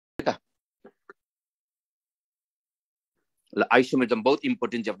ल आइसोमेरिजम बहुत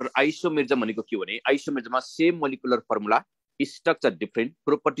important chapter isomerism भनेको के हो भने आइसोमेरिजममा same molecular formula structure different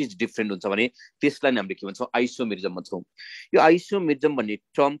properties different हुन्छ भने त्यसलाई हामीले के भन्छौँ आइसोमेरिजम भन्छौँ यो आइसोमेरिजम भन्ने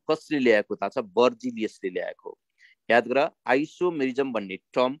टर्म कसले ल्याएको थाहा छ बर्जिलियसले ल्याएको याद गर आइसोमेरिजम भन्ने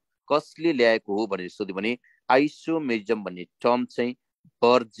टर्म कसले ल्याएको हो भनेर सोध्यो भने आइसोमेरिजम भन्ने टर्म चाहिँ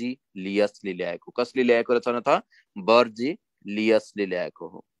बर्जिलियसले ल्याएको कसले ल्याएको रहेछ न त बर्जिलियसले ल्याएको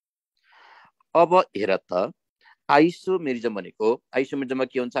हो अब हेर त आइसोमेरिजम भनेको आइसोमेरिजममा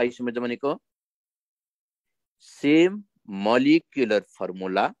के हुन्छ आइसोमेरिजम भनेको सेम molecular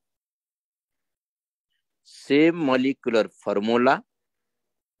formula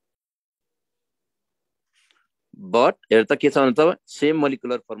but हेर त के छ भने त same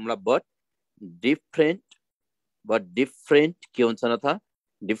molecular formula but different के हुन्छ न त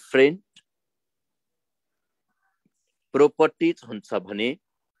different properties हुन्छ भने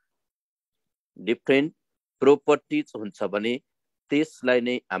different properties हुन्छ भने त्यसलाई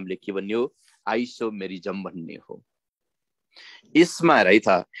नै हामीले के भन्ने हो आइसोमेरिजम भन्ने हो यसमा हेर है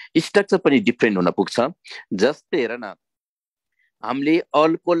त स्ट्रक्चर पनि डिफरेन्ट हुन पुग्छ जस्तै हेर न हामीले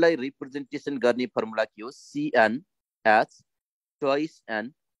अल्कोहललाई रिप्रेजेन्टेसन गर्ने फर्मुला के हो CnH twice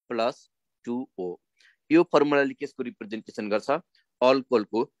N plus 2O यो फर्मुलाले केसको रिप्रेजेन्टेसन गर्छ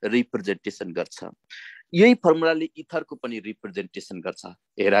अल्कोहलको रिप्रेजेन्टेसन गर्छ यही फर्मुलाले इथरको पनि रिप्रेजेन्टेसन गर्छ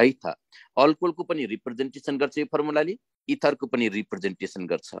हेर है त अल्कोहलको पनि रिप्रेजेन्टेसन गर्छ यो फर्मुलाले इथरको पनि रिप्रेजेन्टेसन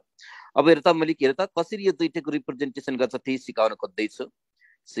गर्छ अब हेर त मैले के हेर त कसरी यो दुईटैको रिप्रेजेन्टेसन गर्छ त्यही सिकाउन खोज्दै छु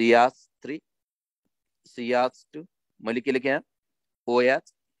CH3 CH2 मैले के लेखे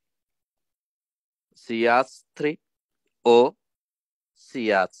OH CH3 O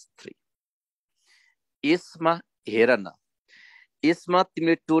CH3 यसमा हेर न यसमा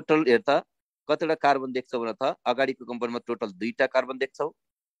तिमीले टोटल हेर त कतिवटा कार्बन देख्छौ भने त अगाडिको कम्पाउन्डमा टोटल 2टा कार्बन देख्छौ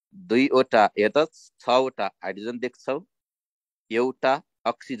 2वटा हेर त 6वटा हाइड्रोजन देख्छौ एउटा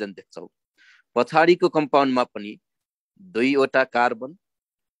अक्सिजन देख्छौ पछाडीको कम्पाउन्डमा पनि 2वटा कार्बन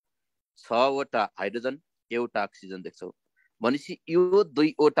 6वटा हाइड्रोजन एउटा अक्सिजन देख्छौ भनेपछि यो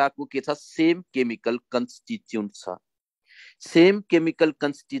 2वटाको के छ सेम केमिकल कन्स्टिट्युएन्ट छ सेम केमिकल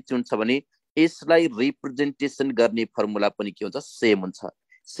कन्स्टिट्युएन्ट छ भने यसलाई रिप्रेजेन्टेसन गर्ने फर्मुला पनि के हुन्छ सेम हुन्छ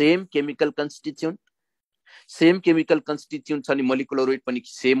सेम केमिकल कन्स्टिट्युएन्ट छ नि मोलिकुलर वेट पनि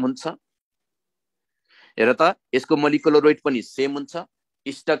सेम हुन्छ हेर त यसको मोलिकुलर वेट पनि सेम हुन्छ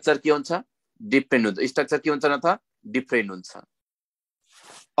स्ट्रक्चर के हुन्छ डिफरेन्ट हुन्छ स्ट्रक्चर के हुन्छ न त डिफरेन्ट हुन्छ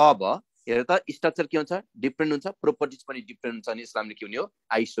अब हेर त स्ट्रक्चर के हुन्छ डिफरेन्ट हुन्छ प्रोपर्टिज पनि डिफरेन्ट हुन्छ नि यसलाई हामीले के भन्ने हो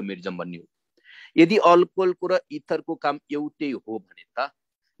आइसोमेरिजम भन्ने हो यदि अल्कोहलको र इथरको काम एउटै हो भने त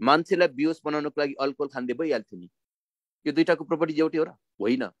मान्छेलाई बियोस बनाउनको लागि अल्कोहल खाँदै भइहाल्थ्यो नि यो दुईटाको प्रोपर्टिज एउटै हो र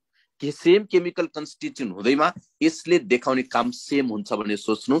होइन के सेम केमिकल कन्स्टिट्युएन्ट हुँदैमा यसले देखाउने काम सेम हुन्छ भने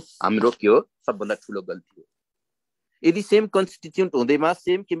सोच्नु हाम्रो के हो सबभन्दा ठुलो गल्ती हो यदि same constituent हुँदैमा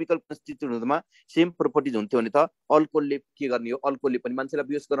same chemical constituent हुँदैमा same properties हुन्थ्यो भने त अल्कोहलले के गर्ने हो अल्कोहलले पनि मान्छेलाई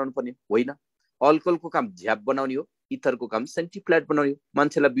बियोस गराउनु पर्ने होइन अल्कोहलको काम झ्याप बनाउने हो इथरको काम सेन्टिफ्ल्याट बनाउने हो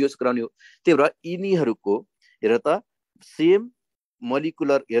मान्छेलाई बियोस गराउने हो त्यही भएर यिनीहरूको हेर त सेम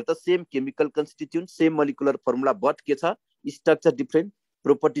मोलिकुलर हेर त same chemical constituent same molecular formula but के छ स्ट्रक्चर डिफरेन्ट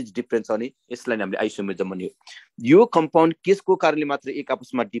प्रोपर्टिज डिफरेन्ट छ भने यसलाई हामीले आइसोमेरिजम भन्ने हो यो कम्पाउन्ड केसको कारणले मात्र एक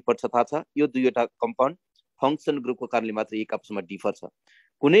आपसमा डिफर छ थाहा छ यो दुईवटा कम्पाउन्ड फंक्सन ग्रुपको कारणले मात्र एक आपसमा डिफर छ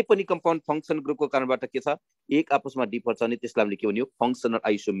कुनै पनि कम्पाउन्ड फंक्सन ग्रुपको कारणबाट के छ एक आपसमा डिफर छ भने त्यसलाई हामीले के भन्ने हो फंक्सनल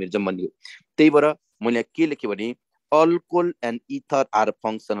आइसोमेरिजम भन्ने हो त्यही भएर मैले के लेखे भने alcohol and ether are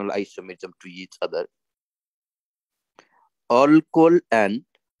फंक्सनल isomerism to each other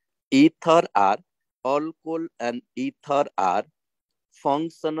alcohol and ether are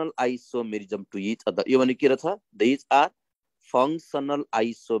functional isomerism to each other यो भने के रहेछ these are functional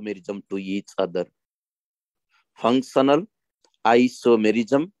isomerism to each other functional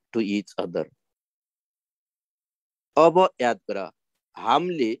isomerism to each other अब याद गर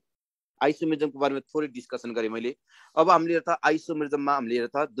हामीले आइसोमेरिजमको बारेमा थोरै डिस्कसन गरे मैले अब हामीले हेर्दा आइसोमेरिजममा हामीले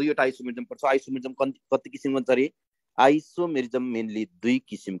हेर्दा दुईवटा आइसोमेरिजम पर्छ आइसोमेरिजम कति किसिमको हुन्छ रे आइसोमेरिजम मेनली दुई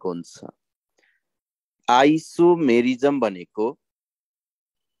किसिमको हुन्छ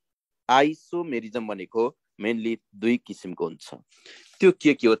आइसोमेरिजम भनेको मेनली दुई किसिमको हुन्छ त्यो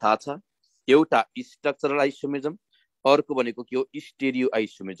के हो थाहा छ एउटा स्ट्रक्चरल आइसोमेरिजम अर्को भनेको के हो स्टेरियो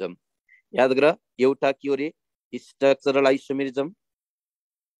आइसोमेरिजम याद गर एउटा के हो रे स्ट्रक्चरल आइसोमेरिजम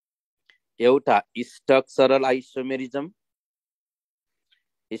एउटा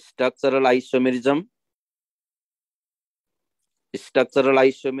स्ट्रक्चरल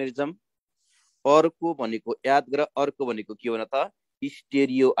आइसोमेरिजम अर्को भनेको याद गर अर्को भनेको के हो न त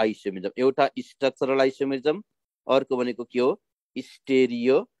स्टेरियो आइसोमेरिजम एउटा स्ट्रक्चरल आइसोमेरिजम अर्को भनेको के हो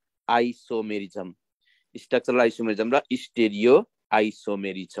स्टेरियो आइसोमेरिजम स्ट्रक्चरल आइसोमेरिजम र स्टेरियो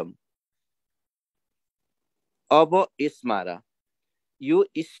आइसोमेरिजम अब यसमा र यो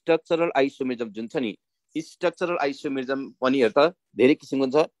स्ट्रक्चरल आइसोमेरिजम जुन छ नि स्ट्रक्चरल आइसोमेरिजम पनि हेर त धेरै किसिमको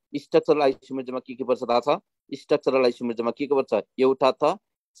हुन्छ स्ट्रक्चरल आइसोमेरिजममा के पर्छ थाहा छ स्ट्रक्चरल आइसोमेरिजममा के पर्छ एउटा त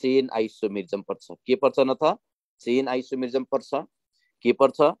चेन आइसोमेरिजम पर्छ के पर्छ न त चेन आइसोमेरिजम पर्छ के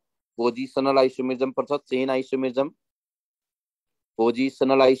पर्छ पोजिसनल आइसोमेरिजम पर्छ चेन आइसोमेरिजम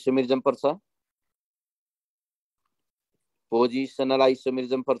पोजिसनल आइसोमेरिजम पर्छ पोजिसनल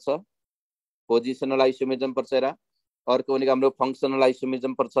आइसोमेरिजम पर्छ पोजिसनल आइसोमेरिजम पर्छ हेर अर्को भनेको हाम्रो फंक्सनल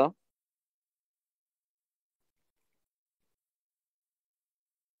आइसोमेरिजम पर्छ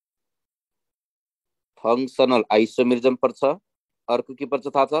फंक्सनल आइसोमेरिजम पर्छ अर्को के पर्छ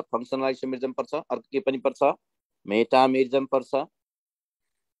थाहा छ फंक्सनल आइसोमेरिजम पर्छ अर्को के पनि पर्छ मेटामेरिजम पर्छ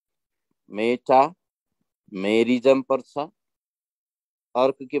मेटामेरिजम पर्छ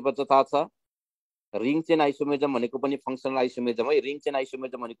अर्को के पर्छ थाहा छ रिङ चेन आइसोमेरिजम भनेको पनि फंक्सनल आइसोमेरिजम हो रिङ चेन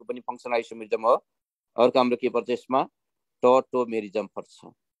आइसोमेरिजम भनेको पनि फंक्सनल आइसोमेरिजम हो अर्को हाम्रो के पर्छ यसमा टोटोमेरिजम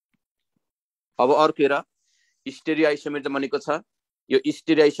पर्छ अब अर्को हेर स्टेरियो आइसोमेरिजम भनेको छ यो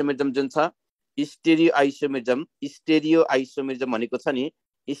स्टेरियो आइसोमेरिजम जुन छ स्टेरियो आइसोमेरिजम भनेको छ नि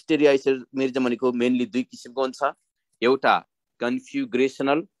स्टेरियो आइसोमेरिजम भनेको मेनली दुई किसिमको हुन्छ एउटा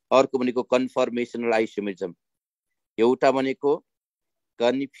कन्फ्युगरेसनल अर्को भनेको कन्फर्मेसनल आइसोमेरिजम एउटा भनेको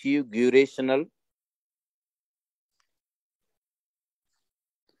कन्फ्युगरेसनल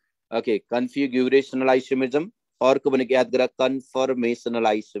ओके कन्फ्युगरेसनल आइसोमेरिजम अर्को भनेको याद गर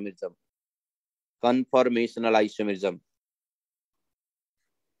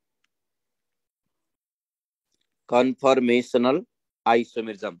कन्फर्मेसनल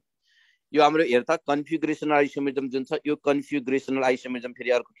आइसोमेरिजम यो हाम्रो हेर त कन्फ्युगरेसनल आइसोमेरिजम जुन छ यो कन्फ्युगरेसनल आइसोमेरिजम फेरि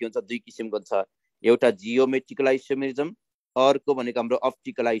अर्को के हुन्छ दुई किसिमको हुन्छ एउटा जियोमेट्रिकल आइसोमेरिजम अर्को भनेको हाम्रो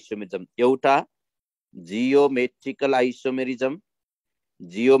अप्टिकल आइसोमेरिजम एउटा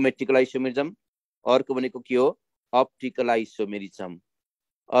जियोमेट्रिकल आइसोमेरिजम अर्को भनेको के हो अप्टिकल आइसोमेरिजम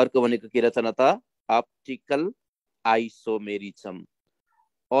अर्को भनेको के रहेछ न त अप्टिकल आइसोमेरिजम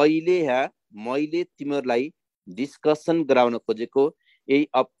अहिले मैले तिमीहरूलाई डिस्कसन गराउन खोजेको यही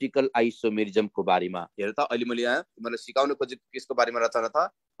अप्टिकल आइसोमेरिजमको बारेमा हेर त अहिले मैले यहाँ तिमीहरूलाई सिकाउन खोजेको केसको बारेमा रहेछ न त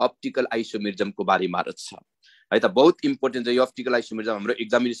अप्टिकल आइसोमेरिजमको बारेमा रहेछ है त बहुत इम्पोर्टेन्ट छ यो अप्टिकल आइसोमेरिजम हाम्रो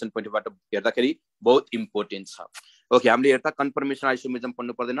एक्जामिनेसन पोइन्टबाट हेर्दाखेरि बहुत इम्पोर्टेन्ट छ ओके हामीले हेर्दा कन्फर्मेसन आइसोमेरिजम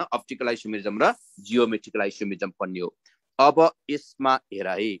पढ्नु पर्दैन अप्टिकल आइसोमेरिजम र जियोमेट्रिकल आइसोमेरिजम पढ्ने हो अब यसमा हेर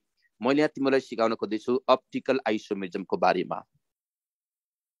है मैले यहाँ तिमीलाई सिकाउन खोज्दैछु अप्टिकल आइसोमेरिजमको बारेमा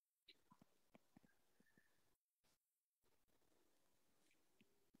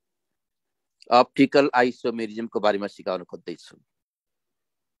अप्टिकल आइसोमेरिजमको बारेमा सिकाउन खोज्दैछु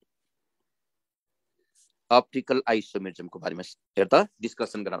अप्टिकल आइसोमेरिजमको बारेमा हेर त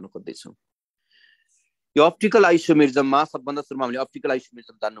डिस्कसन गराउन खोज्दैछु यो अप्टिकल आइसोमेरिजममा सबभन्दा सुरुमा हामीले अप्टिकल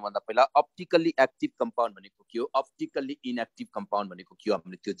आइसोमेरिजम जान्नुभन्दा पहिला अप्टिकल्ली एक्टिभ कम्पाउन्ड भनेको के हो अप्टिकल्ली इनएक्टिभ कम्पाउन्ड भनेको के हो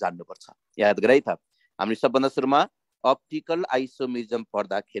हामीले त्यो जान्नुपर्छ याद गरे है त हामीले सबभन्दा सुरुमा अप्टिकल आइसोमेरिजम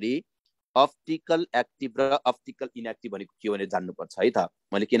पढ्दाखेरि अप्टिकल एक्टिभ र अप्टिकल इनएक्टिभ भनेको के हो भने जान्नुपर्छ है त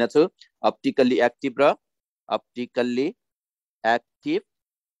मैले किन छु अप्टिकल्ली एक्टिभ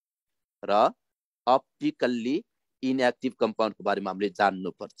र अप्टिकल्ली इनएक्टिभ कम्पाउन्डको बारेमा हामीले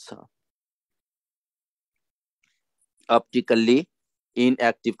जान्नुपर्छ अप्टिकल्ली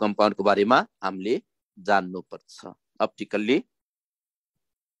इनएक्टिभ कम्पाउन्डको बारेमा हामीले जान्नुपर्छ अप्टिकल्ली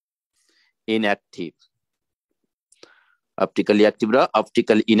इनएक्टिभ अप्टिकल्ली एक्टिभ र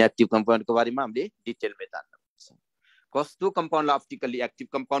अप्टिकल इनएक्टिभ कम्पाउन्डको बारेमा हामीले डिटेलमा जान्नुपर्छ कस्तो कम्पाउन्डलाई अप्टिकल्ली एक्टिभ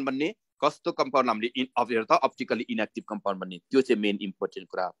कम्पाउन्ड भन्ने कस्तो कम्पाउन्ड हामीले अप्टिकल्ली इनएक्टिभ कम्पाउन्ड भन्ने त्यो चाहिँ मेन इम्पोर्टेन्ट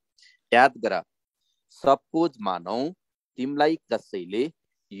कुरा याद गर सपोज मानौ तिमीलाई कसैले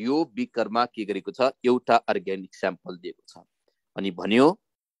यो बिकरमा के गरेको छ एउटा अर्ग्यानिक स्याम्पल दिएको छ अनि भन्यो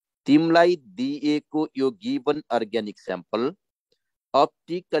तिमीलाई दिएको यो गिवन अर्ग्यानिक स्याम्पल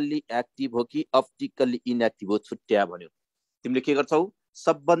अप्टिकल्ली एक्टिभ हो कि अप्टिकल्ली इनएक्टिभ हो छुट्या भन्यो तिमीले के गर्छौ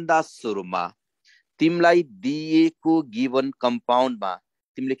सबभन्दा सुरुमा तिमीलाई दिएको गिवन कम्पाउन्डमा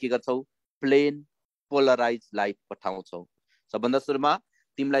तिमीले के गर्छौ प्लेन पोलराइज लाइट पठाउँछौ सबभन्दा सुरुमा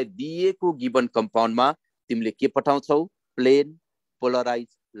तिमीलाई दिएको गिवन कम्पाउन्डमा तिमीले के पठाउँछौ plain polarise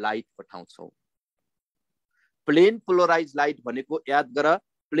light पठाउँछौ plain polarise light भनेको याद गर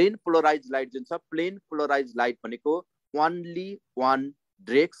प्लेन पोलराइज लाइट जुन छ प्लेन पोलराइज लाइट भनेको ओन्ली वान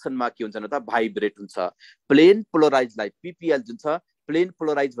डाइरेक्सनमा के हुन्छ न त भाइब्रेट हुन्छ प्लेन पोलराइज लाइट पीपीएल जुन छ प्लेन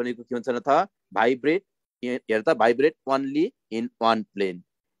पोलराइज भनेको के हुन्छ न त भाइब्रेट हेर त vibrate only in one plain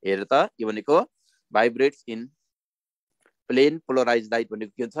हेर त यो भनेको भाइब्रेट्स इन प्लेन पोलराइज लाइट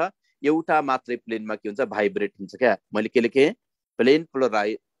भनेको के हुन्छ एउटा मात्रै प्लेनमा के हुन्छ भाइब्रेट हुन्छ क्या मैले के लेखेँ plain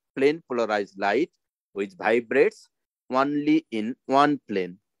polarise plane polarized light which vibrates only in one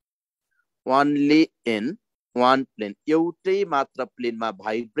plane. Only in one plane. एउटै मात्र प्लेनमा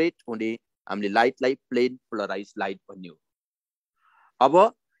भाइब्रेट हुने हामीले लाइटलाई प्लेन पोलराइज लाइट भन्यो। अब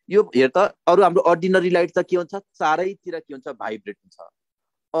यो हेर त अरु हाम्रो अर्डिनरी लाइट त के हुन्छ चारैतिर के हुन्छ भाइब्रेट हुन्छ।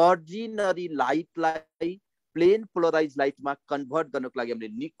 अर्डिनरी लाइटलाई प्लेन पोलराइज लाइटमा कन्भर्ट गर्नको लागि हामीले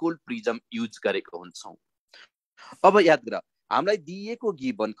निकोल प्रिज्म युज गरेको हुन्छौं। अब याद गर हामीलाई दिएको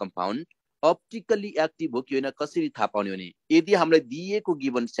गिवन कम्पाउन्ड अप्टिकली एक्टिभ हो कि होइन कसरी थाहा पाउने भने यदि हामीलाई दिएको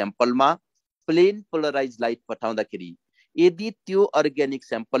गिवन स्याम्पलमा प्लेन पोलराइज लाइट पठाउँदाखेरि यदि त्यो अर्ग्यानिक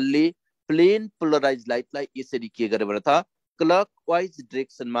स्याम्पलले प्लेन पोलराइज लाइटलाई यसरी के गरे भने त क्लकवाइज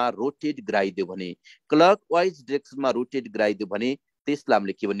डाइरेक्सनमा रोटेट गराइदियो भने क्लकवाइज डाइरेक्सनमा रोटेट गराइदियो भने त्यसलाई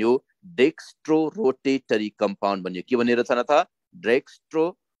हामीले के भन्यो डेक्स्ट्रो रोटेटरी कम्पाउन्ड भन्यो। के भनेर छ न त डेक्स्ट्रो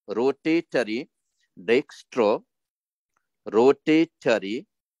रोटेटरी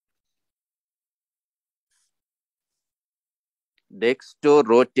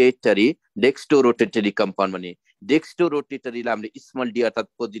डेक्स्टोरोटेटरी कम्पाउन्ड भने डेक्स्टोरोटेटरीलाई हामीले स्मल डी अर्थात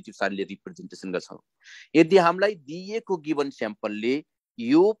पोजिटिभ साइनले रिप्रेजेन्टेसन गर्छौं। यदि हामीलाई दिएको गिवन स्याम्पलले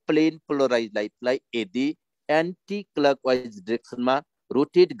यो प्लेन पोलराइज लाइटलाई यदि एन्टी क्लकवाइज डाइरेक्सनमा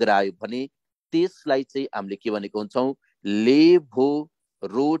रोटेट गरायो भने त्यसलाई चाहिँ हामीले के भनेको हुन्छौं लेभोरोटेटरी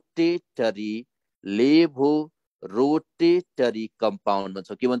कम्पाउन्ड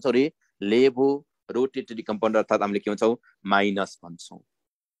भन्छौं। के भन्छौं रे लेभोरोटेटरी कम्पाउन्ड अर्थात हामीले के भन्छौं माइनस भन्छौं।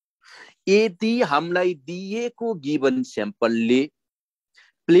 यदि हामीलाई दिएको गिवन स्याम्पलले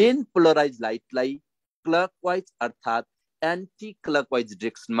प्लेन पोलराइज लाइटलाई क्लकवाइज अर्थात एन्टी क्लकवाइज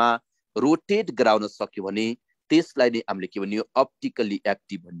डाइरेक्सनमा रोटेट गराउन सक्यो भने त्यसलाई नै हामीले के भन्यो अप्टिकली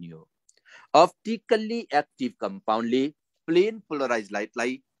एक्टिभ भन्यो। अप्टिकली active कम्पाउन्डले plain polarise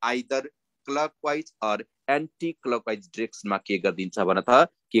लाइटलाई either clockwise or anti clockwise डाइरेक्सनमा के गर्दिन्छ भन त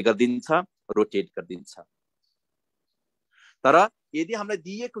के गर्दिन्छ रोटेट गर्दिन्छ। तर यदि हामीलाई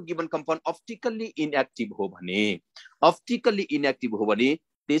दिएको गिवन कम्पाउन्ड अप्टिकली इनएक्टिभ हो भने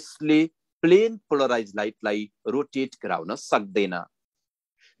त्यसले प्लेन पोलराइज लाइटलाई रोटेट गराउन सक्दैन।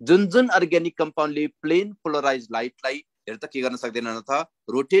 जुन अर्ग्यानिक कम्पाउन्डले प्लेन पोलराइज लाइटलाई हेर त के गर्न सक्दैन न त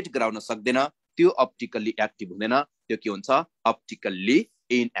रोटेट गराउन सक्दैन त्यो अप्टिकली एक्टिभ हुँदैन, त्यो के हुन्छ अप्टिकली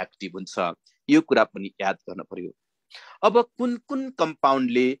इनएक्टिभ हुन्छ। यो कुरा पनि याद गर्न पर्यो। अब कुन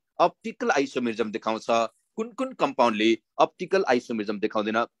कम्पाउन्डले अप्टिकल आइसोमेरिजम देखाउँछ कुन कम्पाउन्डले अप्टिकल आइसोमेरिजम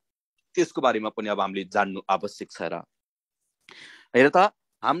देखाउँदैन त्यसको बारेमा पनि अब हामीले जान्नु आवश्यक छ। हेर त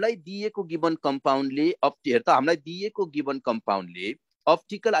हामीलाई दिएको गिवन कम्पाउन्डले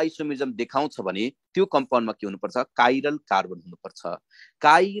अप्टिकल आइसोमेरिजम देखाउँछ भने त्यो कम्पाउन्डमा के हुनुपर्छ काइरल कार्बन हुनुपर्छ।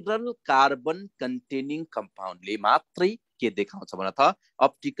 काइरल कार्बन कन्टेनिङ कम्पाउन्डले मात्रै के देखाउँछ भन त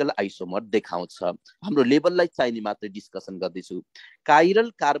अप्टिकल आइसोमर देखाउँछ। हाम्रो लेभललाई चाहिने मात्रै डिस्कसन गर्दैछु। काइरल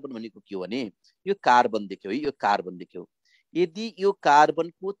कार्बन भनेको के हो भने यो कार्बन देख्यो है, यो कार्बन देख्यो। यदि यो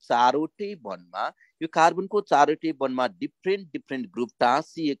कार्बनको चारवटै बनमा डिफ्रेन्ट ग्रुप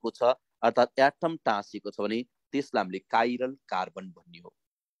टाँसिएको छ अर्थात एटम टाँसिएको छ भने त्यसलाई हामीले काइरल कार्बन भन्ने हो।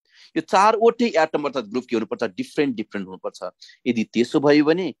 यो चारवटै एटम अर्थात ग्रुप के हुनुपर्छ डिफ्रेन्ट हुनुपर्छ। यदि त्यसो भयो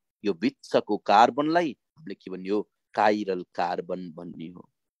भने यो बिचको कार्बनलाई हामीले के भन्ने हो काइरल कार्बन भन्ने हो।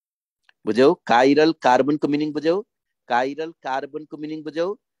 बुझ्यौ काइरल कार्बनको मिनिङ बुझ्यौ। काइरल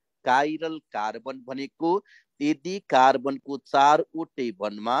कार्बन भनेको यदि कार्बनको चारवटै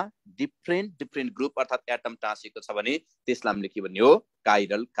बनमा डिफ्रेन्ट ग्रुप अर्थात एटम टाँसिएको छ भने त्यसलाई हामीले के भन्ने हो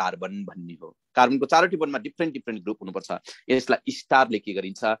काइरल कार्बन भन्ने हो। कार्बनको चारवटै बनमा डिफ्रेन्ट ग्रुप हुनुपर्छ। यसलाई स्टारले के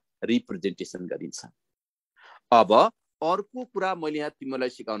गरिन्छ रिप्रेजेन्टेसन गरिन्छ। अब अर्को कुरा मैले यहाँ तिमीलाई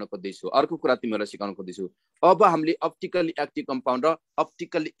सिकाउन खोज्दैछु। अब हामीले अप्टिकली एक्टिभ कम्पाउन्ड र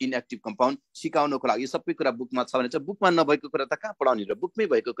अप्टिकली इनएक्टिभ कम्पाउन्ड सिकाउनको लागि सबै कुरा बुकमा छ भने चाहिँ बुकमा नभएको कुरा त कहाँ पढाउने र बुकमै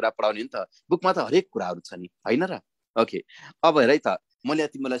भएको कुरा पढाउने नि त। बुकमा त हरेक कुराहरू छ नि हैन र। ओके अब हेर है त मैले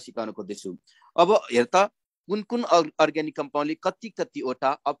तिमीलाई सिकाउन खोज्दैछु। अब हेर त कुन अर्ग्यानिक कम्पाउन्डले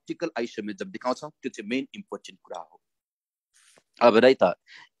कतिवटा अप्टिकल आइसोमेरिजम देखाउँछ त्यो चाहिँ मेन इम्पोर्टेन्ट कुरा हो। अब हेर है त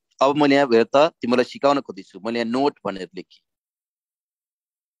अब मैले यहाँ हेर त तिमीलाई सिकाउन खोज्दैछु। मैले यहाँ नोट भनेर लेखेँ।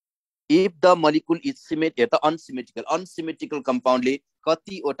 If the molecule is unsymmetrical कम्पाउन्डले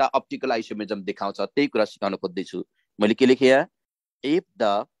कतिवटा अप्टिकल आइसोमेरिजम देखाउँछ त्यही कुरा सिकाउन खोज्दैछु। मैले के लेखेँ यहाँ if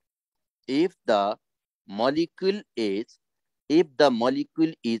the molecule is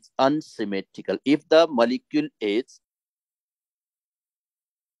unsymmetrical if the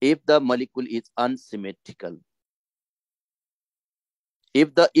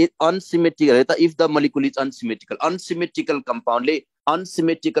molecule is unsymmetrical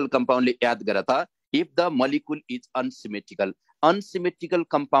unsymmetrical compoundले याद गर त if the molecule is unsymmetrical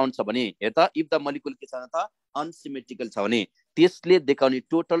compound छ भने हेर त if the molecule के छ त unsymmetrical छ भने त्यसले देखाउने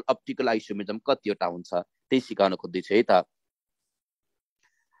टोटल अप्टिकल आइसोमेरिजम कतिवटा हुन्छ त्यही सिकाउन खोज्दैछु है त।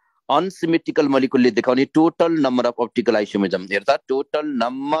 अनसिमेट्रिकल मोलिकुलले देखाउने total number of optical isomerism हेर्दा total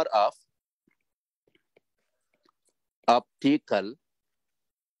number of optical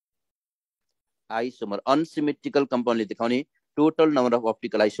isomer unsymmetrical कम्पाउन्डले देखाउने total number of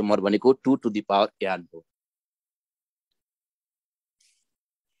optical isomer भनेको 2 to the power n हो।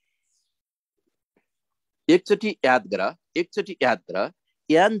 एकचोटी याद गर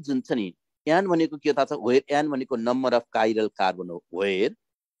n जुन छ नि n भनेको के थाहा छ वेयर n भनेको नम्बर अफ काइरल कार्बन हो। वेयर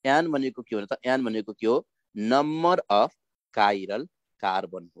n भनेको के हो त n भनेको के हो नम्बर अफ काइरल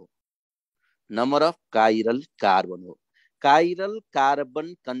कार्बन हो। नम्बर अफ काइरल कार्बन हो। काइरल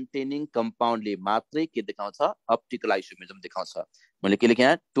कार्बन कन्टेनिङ कम्पाउन्डले मात्रै के देखाउँछ अप्टिकल आइसोमेरिजम देखाउँछ। मैले के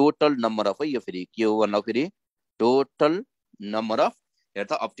लेखेँ टोटल नम्बर अफ है यो फेरि के हो भन्दाखेरि टोटल नम्बर अफ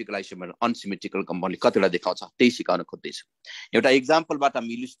हेर्दा अप्टिकल आइसोमेरिजम अनसिमेट्रिकल कम्पाउन्डले कतिवटा देखाउँछ त्यही सिकाउन खोज्दैछु। एउटा एक्जाम्पलबाट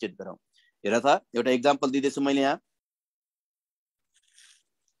हामी इलुस्ट्रेट गरौँ। हेर त एउटा एक्जाम्पल दिँदैछु मैले यहाँ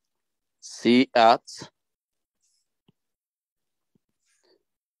CH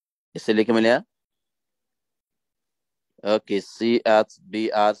यसै लेखेँ मैले यहाँ ओके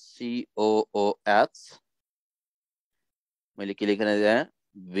CHBrCOOH मैले के लेखेँ यहाँ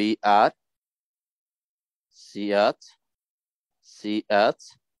BR CH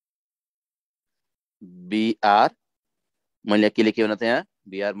BR मैले के लेखेँ भने त यहाँ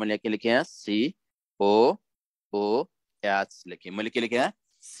BR मैले के लेखेँ यहाँ COOH लेखेँ। मैले के लेखेँ यहाँ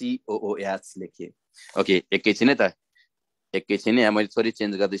COOH लेखेँ। ओके एकैछिन है त एकैछिन यहाँ मैले थोरै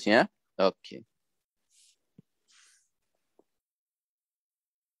चेन्ज गर्दैछु यहाँ। ओके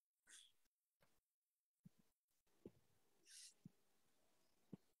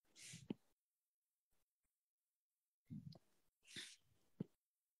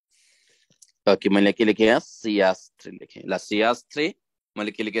ओके मैले के लेखेँ यहाँ CH3 लेखेँ ल CH3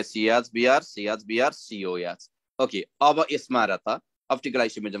 मैले के लेखेँ CHBr COOH। ओके अब यसमा र त अप्टिकल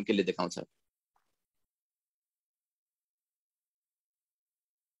आइसोमेरिजम केले देखाउँछ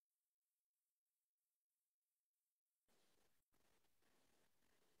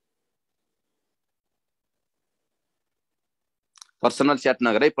पर्सनल च्याट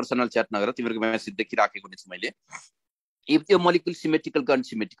नगर है पर्सनल च्याट नगर तिमीहरूको मेसेज देखिराखेको छु मैले। इफ यो मोलिकुल सिमेट्रिकल कि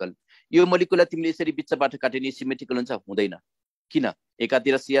अनसिमेट्रिकल यो मोलिकुललाई तिमीले यसरी बिचबाट काट्यो सिमेट्रिकल हुन्छ हुँदैन किन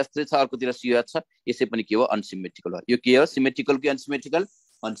एकातिर CH3 छ अर्कोतिर COH छ यसै पनि के हो अनसिमेट्रिकल हो। यो के हो सिमेट्रिकल कि अनसिमेट्रिकल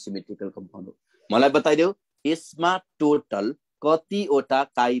अनसिमेट्रिकल कम्पाउन्ड हो। मलाई बताइदेऊ यसमा टोटल कतिवटा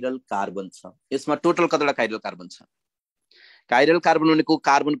काइरल कार्बन छ यसमा टोटल कतिवटा काइरल कार्बन छ। काइरल कार्बन भनेको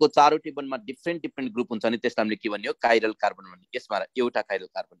कार्बनको चारवटै बन्डमा डिफ्रेन्ट ग्रुप हुन्छ नि त्यसलाई हामीले के भन्यो काइरल कार्बन भन्यो। यसमा एउटा काइरल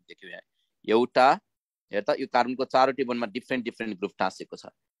कार्बन देख्यो यहाँ एउटा हेर त यो कार्बनको चारवटै बन्डमा डिफ्रेन्ट ग्रुप टाँसेको छ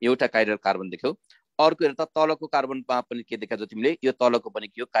एउटा काइरल कार्बन देख्यौ। अर्को हेर त तलको कार्बनमा पनि के देखाछौ तिमीले यो तलको पनि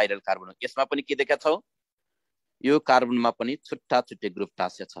के हो काइरल कार्बन हो। यसमा पनि के देखाछौ यो कार्बनमा पनि छुट्टा छुट्टै ग्रुप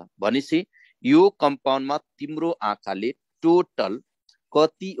टाँसेको छ भनेपछि यो कम्पाउन्डमा तिम्रो आँखाले टोटल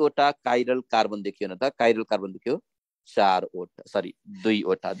कतिवटा काइरल कार्बन देख्यो न त काइरल कार्बन देख्यो 4वटा सरी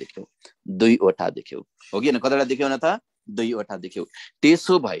 2वटा देख्यौ 2वटा देख्यौ हो कि कतिवटा देख्यौ न त 2वटा देख्यौ।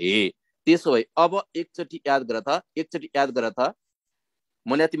 त्यसो भए अब एकचोटी याद गर त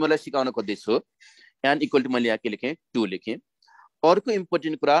मैले तिमीलाई सिकाउन खोज्दैछु n इक्वल टु मैले यहाँ के लेखेँ 2 लेखेँ। अर्को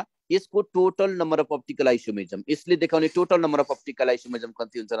इम्पोर्टेन्ट कुरा यसको total number of optical isomerism यसले देखाउने total number of optical isomerism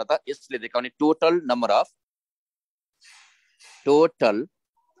कति हुन्छ न त यसले देखाउने total number of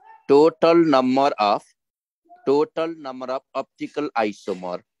optical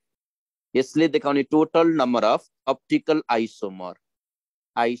isomer यसले देखाउने total number of optical isomer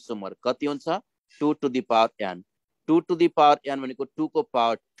कति हुन्छ 2 to the power n 2 to the power n भनेको 2 को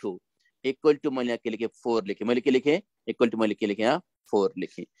पावर 2 इक्वल टु मैले के लेखेँ 4 लेखेँ। मैले के लेखेँ इक्वल टु मैले के लेखेँ यहाँ 4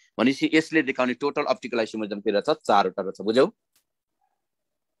 लेखेँ भनेपछि यसले देखाउने टोटल अप्टिकल आइसोमेरिजम के रहेछ 4वटा रहेछ।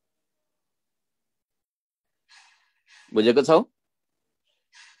 बुझेको छौ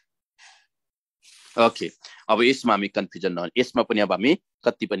ओके। अब यसमा हामी कन्फ्युजन नहुने यसमा पनि अब हामी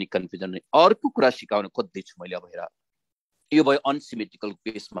कति पनि कन्फ्युजन नै। अर्को कुरा सिकाउन खोज्दैछु मैले अब हेर यो भयो अनसिमेट्रिकल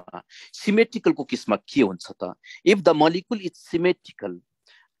केसमा। सिमेट्रिकलको केसमा के हुन्छ त if the molecule is symmetrical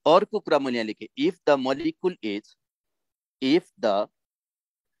अर्को कुरा मैले यहाँ लेखेँ if the molecule is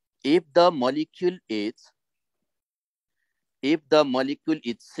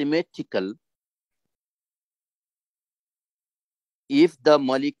symmetrical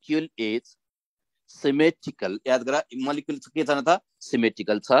symmetrical याद गर मोलिकुल के छ न त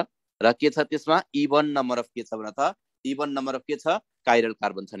सिमेट्रिकल छ र के छ त्यसमा इभन नम्बर अफ के छ भने त इभन नम्बर अफ के छ काइरल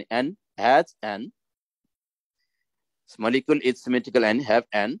कार्बन छ नि an has an molecule is symmetrical and have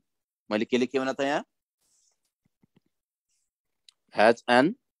an मैले के लेखेँ भने त यहाँ has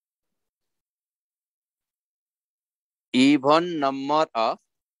an even number of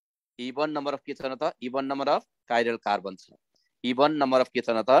के छ न त even number of chiral carbon छ even number of के छ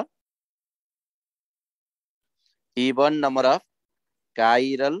न त even number of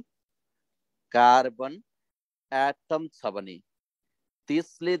chiral carbon atom छ भने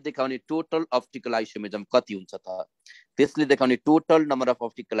त्यसले देखाउने टोटल अप्टिकल आइसोमेरिज्म कति हुन्छ त त्यसले देखाउने total number of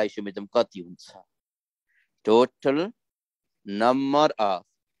optical isomerism कति हुन्छ टोटल नम्बर अफ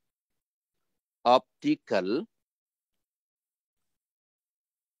अप्टिकल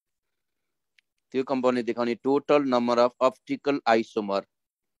त्यो कम्पाउन्डले देखाउने total number of optical isomer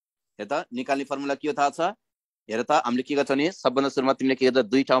हेर त निकाल्ने फर्मुला के हो थाहा छ हेर त हामीले के गर्छौ नि सबभन्दा सुरुमा तिमीले के गर्छ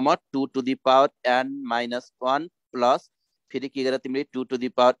दुई ठाउँमा 2 to the power n - 1 plus फेरि के गर तिमीले 2 to the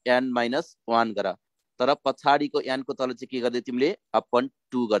power n - 1 गर तर पछाडीको n को तल चाहिँ के गर्दै तिमीले अपन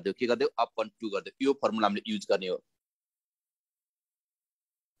 2 गर्दियौ के गर्दियौ अपन 2 गर्दियौ यो फर्मुला हामीले युज गर्ने हो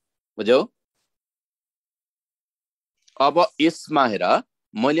बुझ्यौ अब यसमा हेर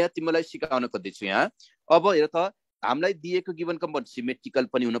मैले तिमीलाई सिकाउन खोज्दैछु यहाँ अब हेर त हामीलाई दिएको गिवन कम्पाउन्ड सिमेट्रिकल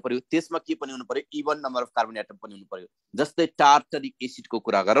पनि हुनु पर्यो त्यसमा के पनि हुनु पर्यो even number of carbon atom पनि हुनु पर्यो जस्तै टार्टरिक एसिडको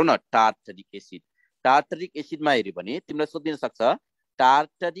कुरा गरौँ न टार्टरिक एसिडमा हेर्यो भने तिमीलाई सोधिन सक्छ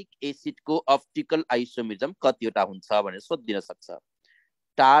टार्टरिक एसिडको अप्टिकल आइसोमेरिज्म कतिवटा हुन्छ भनेर सोधिन सक्छ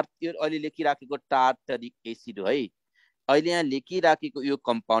अहिले लेखिराखेको टार्टरिक एसिड हो है अहिले यहाँ लेखिराखेको यो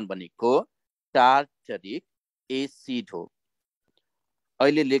कम्पाउन्ड भनेको टार्टरिक एसिड हो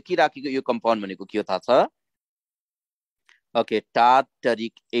अहिले लेखिराखेको यो कम्पाउन्ड भनेको के हो थाहा छ ओके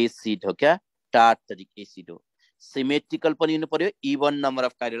टार्टरिक एसिड हो क्या टार्टरिक एसिड हो सिमेट्रिकल पनि हुनु पर्यो even number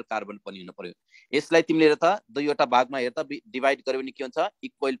of chiral carbon पनि हुनु पर्यो यसलाई तिमीले हेर त दुईवटा भागमा हेर त डिवाइड गर्यो भने के हुन्छ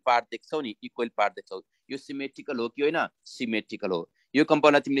इक्वल पार्ट देख्छौ नि इक्वल पार्ट देख्छौ यो सिमेट्रिकल हो कि होइन सिमेट्रिकल हो यो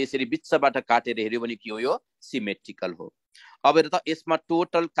कम्पाउन्डलाई तिमीले यसरी बिचबाट काटेर हेर्यो भने के हो यो सिमेट्रिकल हो अब हेर त यसमा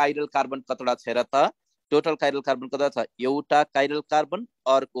टोटल काइरल कार्बन कतिवटा छ हेर त टोटल काइरल कार्बन कतिवटा छ एउटा काइरल कार्बन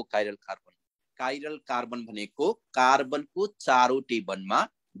अर्को काइरल कार्बन भनेको कार्बनको चारवटै बन्डमा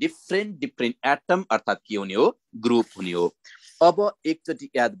डिफ्रेन्ट एटम अर्थात के हुने हो ग्रुप हुने हो अब एकचोटि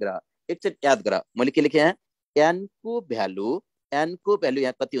याद गर मैले के लेखे n को भ्यालु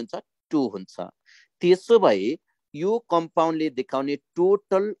यहाँ कति हुन्छ 2 हुन्छ त्यसो भए यो कम्पाउन्डले देखाउने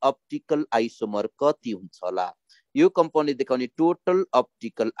टोटल अप्टिकल आइसोमर कति हुन्छ होला यो कम्पाउन्डले देखाउने टोटल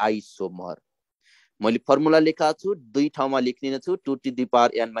अप्टिकल आइसोमर मैले फर्मुला लेखा छु दुई ठाउँमा लेख्दिन छु 2 to the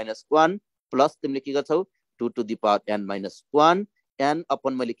power n - 1 plus तिमीले के गर्छौ 2 to the power n - 1 n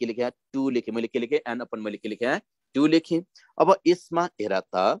upon मैले के लेखे 2 लेखे मैले के लेखे n अपन मैले के लेखे 2 लेखे अब यसमा हेर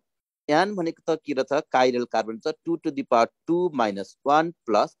त n भनेको त के रहेछ काइरल कार्बन छ 2 to the power 2 - 1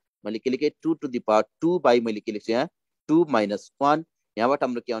 प्लस मैले के लेखे 2 to the power 2 बाइ मैले के लेख्छु यहाँ 2 - 1 यहाँबाट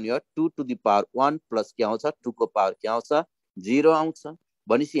हाम्रो के आउने हो 2 to the power 1 प्लस के आउँछ 2 को पावर के आउँछ 0 आउँछ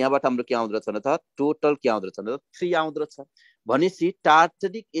भनेपछि यहाँबाट हाम्रो के आउँदो रहेछ न त टोटल के आउँदो रहेछ न त 3 आउँदो रहेछ भनेपछि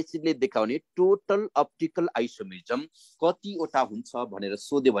टार्टरिक एसिडले देखाउने टोटल अप्टिकल आइसोमेरिज्म कतिवटा हुन्छ भनेर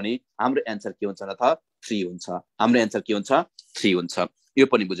सोध्यो भने हाम्रो एन्सर के हुन्छ न त 3 हुन्छ हाम्रो एन्सर के हुन्छ 3 हुन्छ यो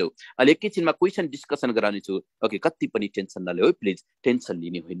पनि बुझौ अहिले एकैछिनमा क्वेशन डिस्कसन गराउने छु ओके कति पनि टेन्सन नलियो है प्लिज टेन्सन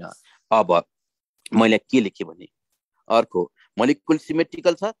लिने होइन अब मैले के लेखे भने अर्को मोलिकुल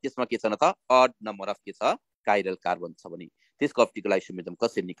सिमेट्रिकल छ त्यसमा के छ न त अड नम्बर अफ के छ काइरल कार्बन छ भने त्यसको अप्टिकल आइसोमेरिज्म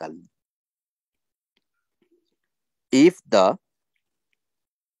कसरी निकाल्ने if the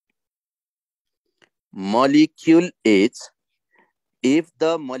molecule is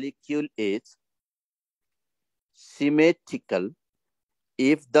symmetrical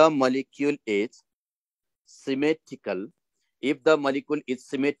if the molecule is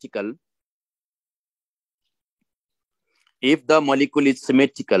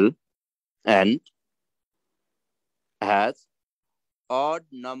symmetrical and has odd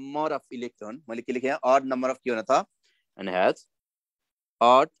number of electron मैले के लेखे odd number of के हो न त and has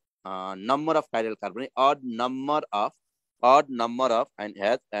odd number of chiral carbon odd number of and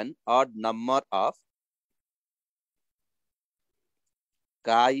has an odd number of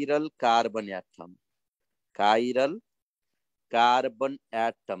chiral carbon atom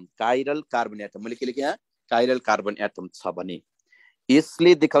मैले के लेखे chiral carbon atom छ भने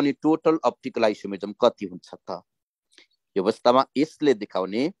यसले देखाउने टोटल अप्टिकल आइसोमेरिज्म कति हुन्छ त यो अवस्थामा यसले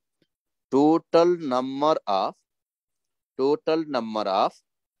देखाउने टोटल नम्बर अफ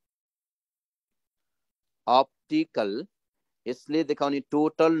अप्टिकल यसले देखाउने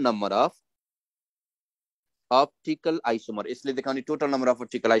total number of optical isomer यसले देखाउने total number of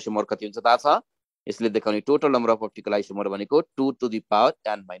optical isomer कति हुन्छ थाहा छ यसले देखाउने total number of optical isomer भनेको 2 to the power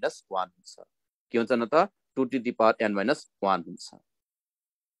n - 1 हुन्छ के हुन्छ न त 2 to the power n - 1 हुन्छ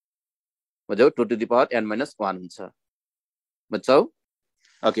बुझ्यौ 2 to the power n - 1 हुन्छ बुझ्छौ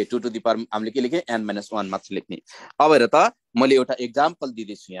ओके 2 to the power हामीले के लेखे n - 1 मात्र लेख्ने अब हेर त मैले एउटा एक्जाम्पल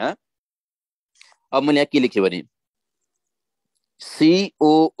दिदैछु यहाँ अब मैले यहाँ के लेखे भने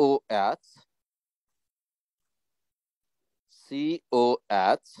COH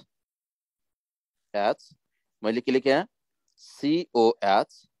मैले के लेखे यहाँ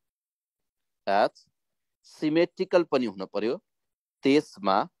COH सिमेट्रिकल पनि हुन पर्यो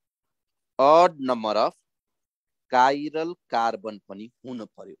त्यसमा odd number of chiral carbon पनि हुन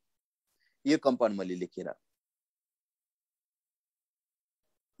पर्यो यो कम्पाउन्ड मैले लेखेर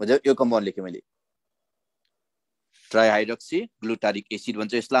बुझ्यौ यो कम्पाउन्ड लेखे मैले ट्राइहाइड्रोक्सी ग्लुटारिक एसिड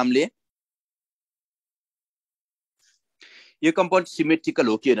भन्छ यसलाई हामीले यो कम्पाउन्ड सिमेट्रिकल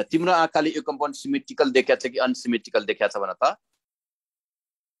हो कि हैन तिम्रो आँखाले यो कम्पाउन्ड सिमेट्रिकल देखाछ कि अनसिमेट्रिकल देखाछ भन त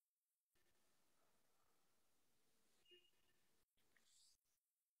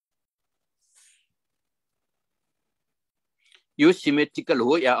यो सिमेट्रिकल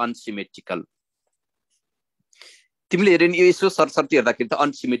हो या अनसिमेट्रिकल तिमीले हेर्ने यो यसो सरसर्ती हेर्दाखेरि त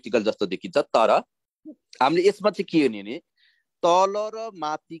अनसिमेट्रिकल जस्तो देखिन्छ तर हामीले यसमा चाहिँ के हेर्ने नि तल र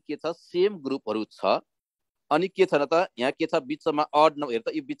माथि के छ सेम ग्रुपहरु छ अनि के छ न त यहाँ के छ बीचमा अड नम्बर हेर त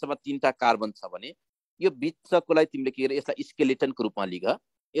यो बीचमा तीनटा कार्बन छ भने यो बीचकोलाई तिमीले के हेर यसलाई स्केलेटनको रूपमा लिग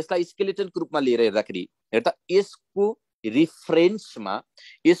यसलाई स्केलेटनको रूपमा लिएर हेर्दाखेरि हेर त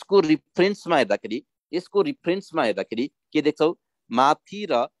यसको रिफरेन्समा हेर्दाखेरि के देख्छौ माथि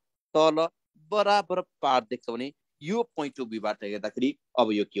र तल बराबर पार्ट देख्छौ भने यो पोइन्ट अफ भ्यूबाट हेर्दाखेरि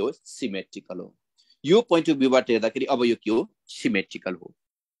अब यो के हो सिमेट्रिकल हो यो पोइन्ट अफ भ्यूबाट हेर्दाखेरि अब यो के हो सिमेट्रिकल हो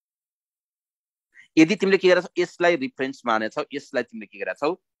यदि तिमीले के गरेछौ यसलाई रिफरेन्स मानेछौ यसलाई तिमीले के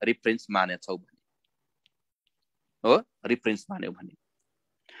गरेछौ रिफरेन्स मानेछौ भने हो रिफरेन्स मान्यौ भने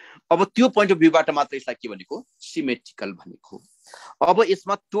अब त्यो पोइन्ट अफ भ्यूबाट मात्र यसलाई के भनेको सिमेट्रिकल भनेको अब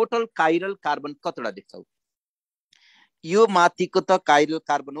यसमा टोटल काइरल कार्बन कतिवटा देख्छौ यो माथिको त काइरल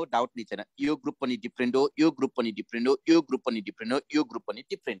कार्बन हो डाउट नै छैन यो ग्रुप पनि डिफरेन्ट हो यो ग्रुप पनि डिफरेन्ट हो यो ग्रुप पनि डिफरेन्ट हो यो ग्रुप पनि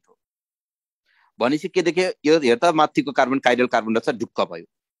डिफरेन्ट हो भनेपछि के देखे यो हेर त माथिको कार्बन काइरल कार्बन रहेछ ढुक्क भयो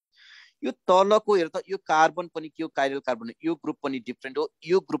यो तलको हेर त यो कार्बन पनि के हो काइरल कार्बन हो यो ग्रुप पनि डिफरेन्ट हो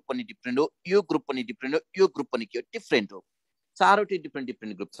यो ग्रुप पनि डिफरेन्ट हो यो ग्रुप पनि डिफरेन्ट हो यो ग्रुप पनि के हो डिफरेन्ट हो चारवटै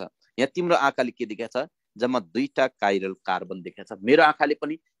डिफरेन्ट ग्रुप छ यहाँ तिम्रो आँखाले के देखाछ जम्मा दुईटा काइरल कार्बन देखाछ मेरो आँखाले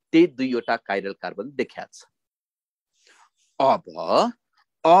पनि त्यही दुईवटा काइरल कार्बन देखाछ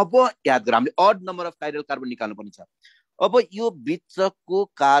अब याद गर हामीले odd number of chiral carbon निकाल्नु पर्ने छ अब यो बीचको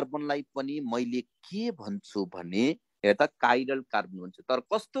कार्बनलाई पनि मैले के भन्छु भने हेर त काइरल कार्बन भन्छु तर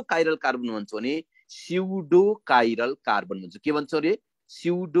कस्तो काइरल कार्बन भन्छु भने स्युडो काइरल कार्बन भन्छु के भन्छु रे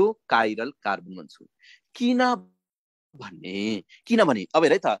स्युडो काइरल कार्बन भन्छु किनभने अब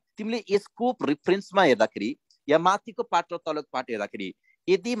हेर त तिमीले यसको रिफरेन्समा हेर्दाखेरि या माथिको पार्ट र तलको पार्ट हेर्दाखेरि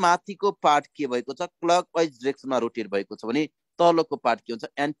यदि माथिको पार्ट के भएको छ क्लकवाइज डाइरेक्सनमा रोटेट भएको छ भने तलको पार्ट के हुन्छ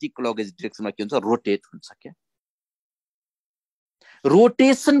एन्टी क्लकवाइज डाइरेक्सनमा के हुन्छ रोटेट हुन्छ क्या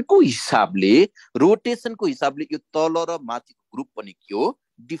रोटेसनको हिसाबले यो तल र माथिको ग्रुप पनि के हो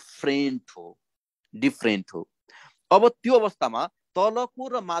डिफरेन्ट हो अब त्यो अवस्थामा तलको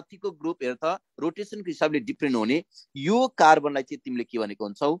र माथिको ग्रुप हेर त रोटेसनको हिसाबले डिफरेन्ट हुने यो कार्बनलाई चाहिँ तिमीले के भनेको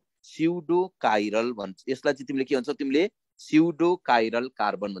हुन्छौ स्युडो काइरल भन्छ यसलाई चाहिँ तिमीले के भन्छौ तिमीले स्युडो काइरल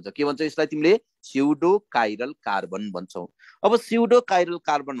कार्बन भन्छौ के भन्छौ यसलाई तिमीले स्युडो काइरल कार्बन भन्छौ अब स्युडो काइरल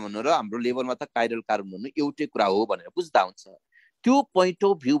कार्बन भन्नु र हाम्रो लेभलमा त काइरल कार्बन भन्नु एउटै कुरा हो भनेर बुझ्दा हुन्छ त्यो पोइन्ट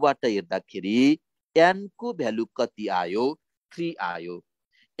अफ भ्यूबाट हेर्दाखेरि n को भ्यालु कति आयो 3 आयो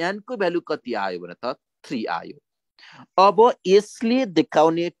n को भ्यालु कति आयो भने त 3 आयो अब यसले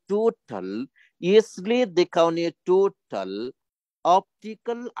देखाउने टोटल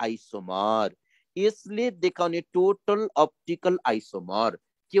अप्टिकल आइसोमर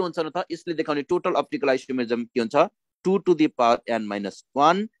के हुन्छ न त यसले देखाउने टोटल अप्टिकल आइसोमरिजम के हुन्छ 2 to the power n -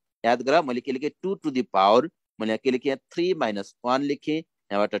 1 याद गर मैले के लेखे 2 to the power मैले के लेखे 3 - 1 लेखे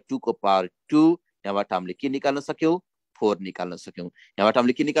यहाँबाट 2 को पावर 2 यहाँबाट हामीले के निकाल्न सक्यौ 4 निकाल्न सक्यौ यहाँबाट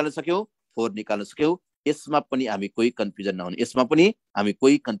हामीले के निकाल्न सक्यौ 4 निकाल्न सक्यौ यसमा पनि हामी कोही कन्फ्युजन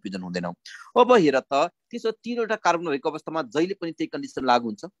हुँदैनौ अब हेर त त्यसो तीनवटा कार्बन भएको अवस्थामा जहिले पनि त्यही कन्डिसन लागू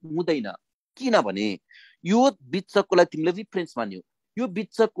हुन्छ हुँदैन किनभने यो बीचकोलाई तिमीले रिफरेन्स मान्यौ यो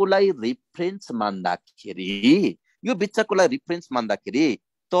बीचकोलाई रिफरेन्स मान्दाखेरि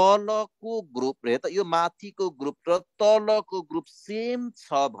तलको ग्रुप र त यो माथिको ग्रुप र तलको ग्रुप सेम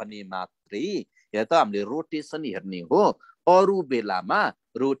छ भने मात्रै हेर त हामीले रोटेसन हेर्ने हो अरु बेलामा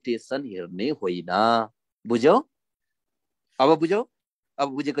रोटेसन हेर्ने होइन बुझ्यौ अब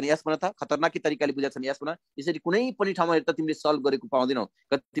बुझेको नि यसमा त खतरनाक तरिकाले बुझेछ नि यसमा यसरी कुनै पनि ठाउँमा हेर त तिमीले सल्भ गरेको पाउँदैनौ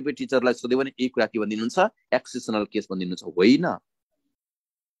कतिपय टिचरलाई सोध्यो भने एक कुरा के भनिदिनुहुन्छ एक्सेप्सनल केस भनिदिनुहुन्छ होइन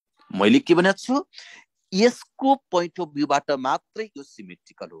मैले के भनेको छु यसको पोइन्ट अफ भ्यूबाट मात्रै यो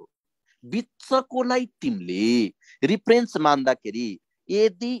सिमेट्रिकल हो। बिचकोलाई तिमीले रिफरेन्स मान्दाखेरि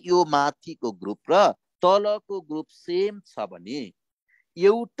यदि यो माथिको ग्रुप र तलको ग्रुप सेम छ भने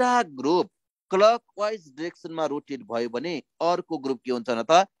एउटा ग्रुप क्लकवाइज डिरेक्सनमा रोटेट भयो भने अर्को ग्रुप के हुन्छ न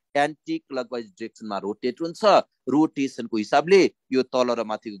त एन्टी क्लकवाइज डिरेक्सनमा रोटेट हुन्छ। रोटेसनको हिसाबले यो तल र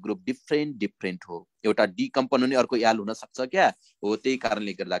माथिको ग्रुप डिफरेन्ट हो। एउटा डी कम्पोनेन्ट अर्को एल हुन सक्छ क्या हो। त्यही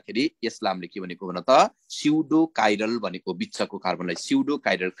कारणले गर्दाखेरि यसलाई हामीले के भनेको भन त स्युडो काइरल भनेको बिचको कार्बनलाई स्युडो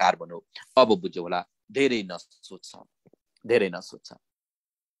काइरल कार्बन हो। अब बुझ्यौ होला। धेरै नसोच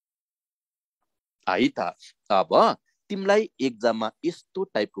है त। अब तिमीलाई एक्जाममा यस्तो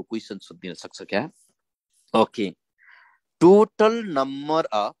टाइपको क्वेसन सोधिन सक्छ क्या। Okay, total number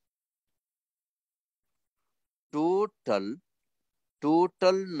of optical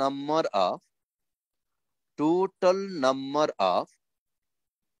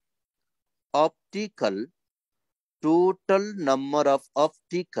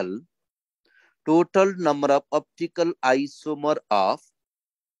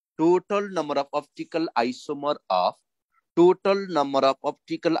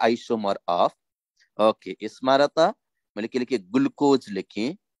isomer of okay, यसमा र त मैले के लेखेँ ग्लुकोज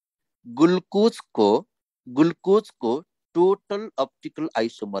लेखेँ। ग्लुकोजको टोटल अप्टिकल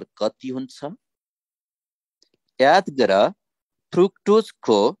आइसोमर कति हुन्छ? याद गर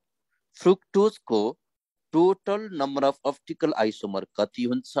फ्रुक्टोजको total number of optical isomer कति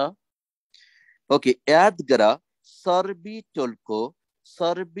हुन्छ? ओके, याद गर सर्बिटोलको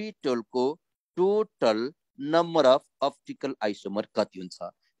total number of optical isomer कति हुन्छ?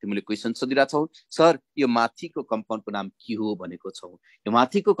 तिमीले क्वेसन सोधिरहेछौ सर यो माथिको कम्पाउन्डको नाम के हो भनेको छौ। यो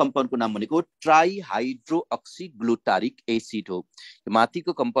माथिको कम्पाउन्डको नाम भनेको ट्राइहाइड्रोक्सीग्लुटारिक एसिड हो। यो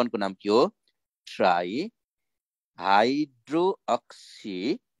माथिको कम्पाउन्डको नाम के हो?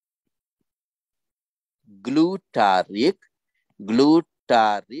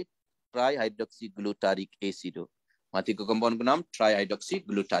 एसिड हो। माथिको कम्पाउन्डको नाम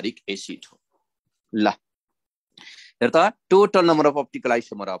ट्राइहाइड्रोक्सीग्लुटारिक एसिड हो। ल हेर्दा total number of optical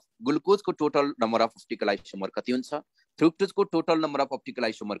isomer of ग्लुकोजको total number of optical isomer कति हुन्छ? फ्रुक्टोजको total number of optical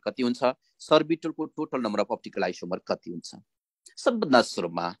isomer कति हुन्छ? सर्बिटोलको total number of optical isomer कति हुन्छ? सबभन्दा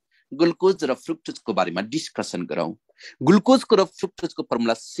सुरुमा ग्लुकोज र फ्रुक्टोजको बारेमा डिस्कसन गरौँ। ग्लुकोजको र फ्रुक्टोजको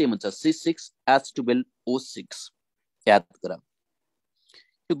फर्मुला सेम हुन्छ C6H12O6। याद गर।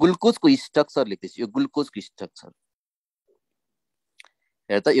 यो ग्लुकोजको स्ट्रक्चर लेख्दैछु। यो ग्लुकोजको स्ट्रक्चर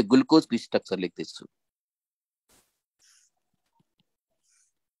हेर त, यो ग्लुकोजको स्ट्रक्चर लेख्दैछु।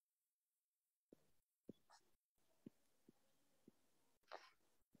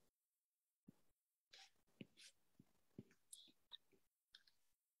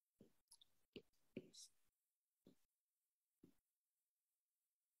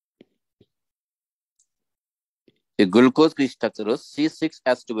 यो ग्लुकोजको स्ट्रक्चर हो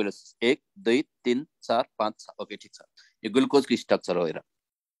C6H12O6 1 2 3 4 5 6। ओके ठीक छ। यो ग्लुकोजको स्ट्रक्चर हो। हेर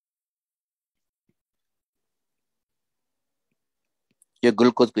यो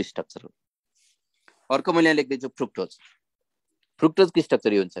ग्लुकोजको स्ट्रक्चर हो। अर्को मैले यहाँ लेख्दैछु फ्रुक्टोजको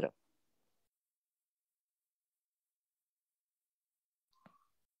स्ट्रक्चर यो हुन्छ र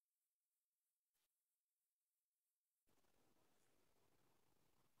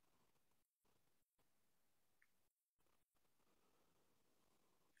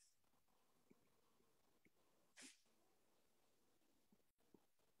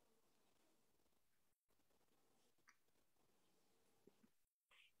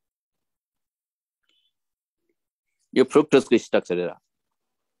यो फ्रुक्टोजको स्ट्रक्चर हेर।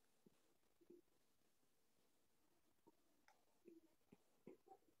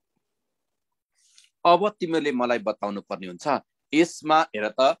 अब तिमीले मलाई बताउनु पर्ने हुन्छ यसमा हेर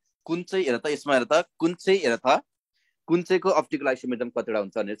त कुन चाहिँ हेर त यसमा हेर त कुन चाहिँको अप्टिकल आइसोमेरिजम कतिवटा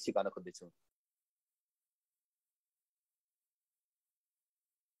हुन्छ भनेर सिकाउन खोज्दैछु।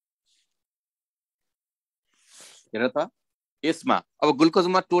 हेर त यसमा अब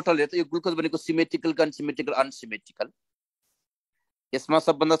ग्लुकोजमा टोटल हेर त यो ग्लुकोज भनेको सिमेट्रिकल अनसिमेट्रिकल। यसमा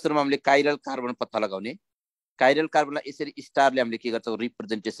सबभन्दा सुरुमा हामीले काइरल कार्बन पत्ता लगाउने। काइरल कार्बनलाई यसरी स्टारले हामीले के गर्छौँ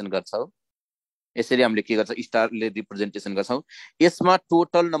रिप्रेजेन्टेसन गर्छौँ। यसरी हामीले के गर्छौँ स्टारले रिप्रेजेन्टेसन गर्छौँ। यसमा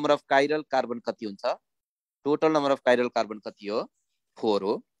total number of chiral carbon कति हुन्छ? Total number of chiral carbon कति हो? 4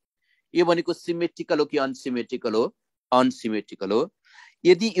 हो। यो भनेको सिमेट्रिकल हो कि अनसिमेट्रिकल हो? अनसिमेट्रिकल हो।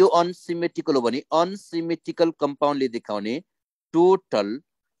 यदि यो अनसिमेट्रिकल हो भने अनसिमेट्रिकल कम्पाउन्डले देखाउने टोटल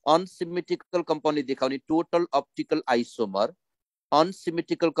अप्टिकल आइसोमर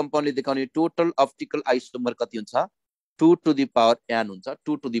अनसिमेट्रिकल कम्पाउन्डले देखाउने टोटल अप्टिकल आइसोमर कति हुन्छ? 2 to the power n हुन्छ।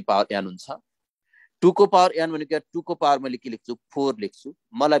 2 to the power n हुन्छ। 2 को पावर n भनेको 2 को पावर मैले के लेख्छु 4 लेख्छु।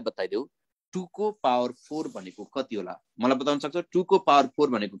 मलाई बताइदेऊ 2 को पावर 4 भनेको कति होला मलाई बताउन सक्छ 2 को पावर 4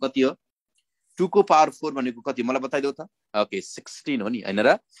 भनेको कति हो 2 को पावर 4 भनेको कति मलाई बताइदेऊ त ओके 16 हो नि हैन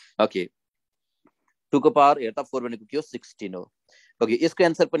र ओके 2 को पावर हेर त 4 भनेको के हो 16 हो ओके यसको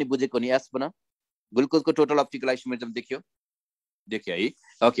आन्सर पनि बुझेको नि एस बना ग्लुकोजको टोटल अप्टिकल आइसोमेरिजम देखियो है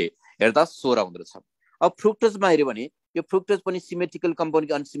ओके हेर त 16 हुँदो रहेछ अब फ्रुक्टोजमा हेर्यो भने यो फ्रुक्टोज पनि सिमेट्रिकल कम्पाउन्ड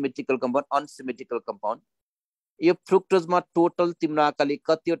कि अनसिमेट्रिकल कम्पाउन्ड यो फ्रुक्टोजमा टोटल तिम्रो आँखाले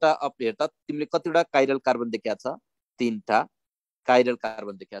कतिवटा हेर त तिमीले कतिवटा काइरल कार्बन देखेको छ 3टा काइरल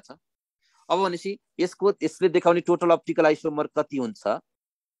कार्बन देखेको छ अब भनेपछि यसले देखाउने टोटल अप्टिकल आइसोमर कति हुन्छ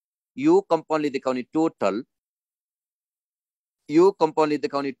यो कम्पाउन्डले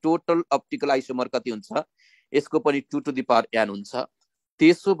देखाउने टोटल अप्टिकल आइसोमर कति हुन्छ यसको पनि 2 टु द पावर n हुन्छ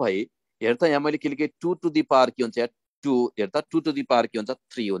त्यसो भए हेर त यहाँ मैले के लेखे 2 टु द पावर के हुन्छ 2 हेर त 2 टु द पावर के हुन्छ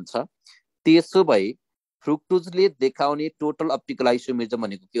 3 हुन्छ त्यसो भए फ्रुक्टोजले देखाउने टोटल अप्टिकल आइसोमेरिजम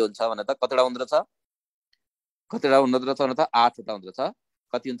भनेको के हुन्छ भने त कतिवटा हुँदो रहेछ भने त 8 वटा हुँदो रहेछ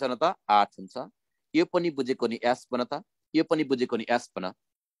कति हुन्छ न त 8 हुन्छ यो पनि बुझेको नि एस बन त यो पनि बुझेको नि एस बन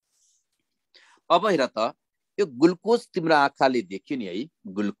अब हेर त यो ग्लुकोज तिम्रो आँखाले देख्यो नि है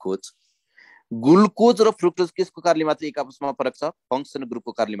ग्लुकोज र फ्रुक्टोज केसको कारणले मात्र एक आपसमा फरक छ फंक्सन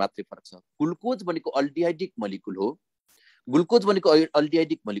ग्रुपको कारणले मात्रै फरक छ ग्लुकोज भनेको अल्डिहाइडिक मोलिक्युल हो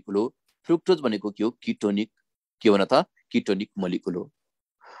फ्रुक्टोज भनेको के हो कीटोनिक के भन त कीटोनिक मोलिक्युल हो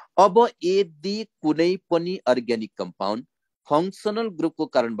अब यदि कुनै पनि अर्ग्यानिक कम्पाउन्ड फंक्सनल ग्रुपको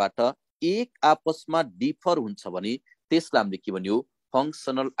कारणबाट एक आपसमा डिफर हुन्छ भने त्यसलाई हामीले के भन्यो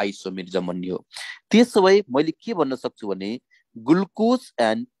फंक्सनल आइसोमेरिजम भन्यो त्यसो भए मैले के भन्न सक्छु भने ग्लुकोज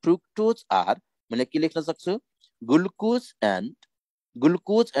एन्ड फ्रुक्टोज आर मैले के लेख्न सक्छु glucose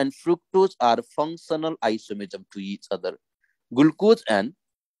and fructose are फंक्सनल isomerism to each other glucose and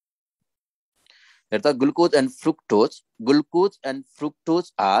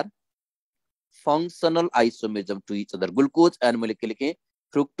fructose are फंक्सनल isomerism to each other glucose and मैले के लेखेँ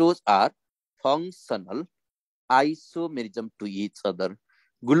fructose are फंक्सनल isomerism to each other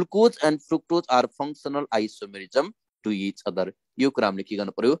glucose and fructose are फंक्सनल isomerism to each other यो कुरा हामीले के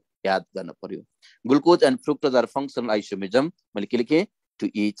गर्नु पर्यो याद गर्न पर्यो glucose and fructose are फंक्सनल isomerism मैले के लेखेँ टु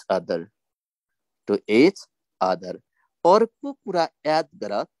इच अदर अर्को कुरा याद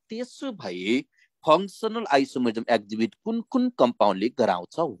गर त्यसो भए फंक्सनल आइसोमेरिजम एक्जिबिट कुन कम्पाउन्डले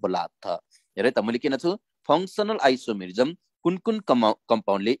गराउँछ होला त हेर त मैले किन छु फंक्सनल आइसोमेरिजम कुन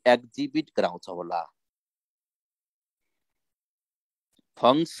कम्पाउन्डले एक्जिबिट गराउँछ होला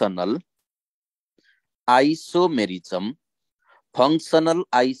फंक्सनल आइसोमेरिजम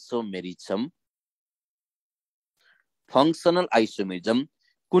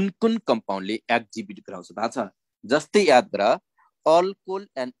कुन कम्पाउन्डले एक्जिबिट गराउँछ थाहा छ जस्तै याद गर alcohol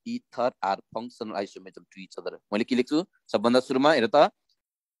and ether are फंक्सनल isomerism to each other मैले के लेख्छु सबभन्दा सुरुमा हेर त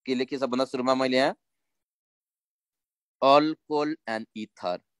के लेखे सबभन्दा सुरुमा मैले यहाँ alcohol and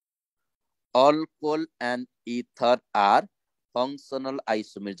ether are फंक्सनल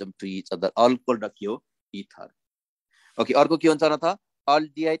isomerism to each other alcohol र के हो इथर ओके अर्को के हुन्छ न त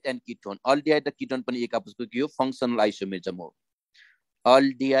अल्डिहाइड एन्ड कीटोन पनि एक आपसको के हो फंक्सनल आइसोमेरिजम हो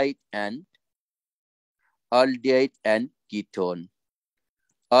aldehyde and ketone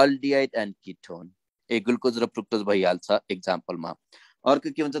A glucose र फ्रुक्टोज भइहाल्छ एक्जाम्पलमा अर्को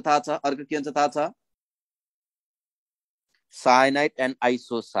के हुन्छ थाहा छ cyanide and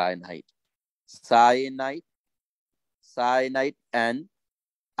isocyanide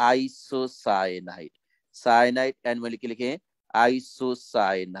cyanide and मैले के लेखेँ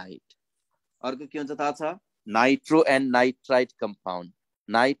आइसोसाइनाइड अर्को के हुन्छ थाहा छ नाइट्रो एन्ड नाइट्राइड कम्पाउन्ड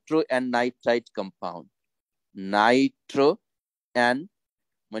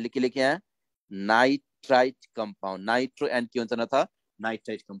मैले के लेखेँ नाइट्राइड कम्पाउन्ड नाइट्रो एन्ड के हुन्छ न त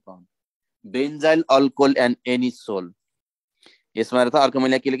nitride compound बेन्जाइल alcohol and anisole यसमा हेर त अर्को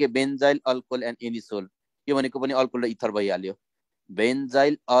मैले के लेखेँ बेन्जाइल अल्कोहल एन्ड एनिसोल यो भनेको पनि अल्कोहल र इथर भइहाल्यो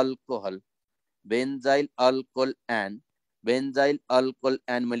बेन्जाइल अल्कोहल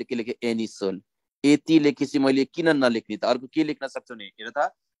एन्ड मैले के लेखेँ एनिसोल यति लेखेपछि मैले किन नलेख्ने त अर्को के लेख्न सक्छु नि हेर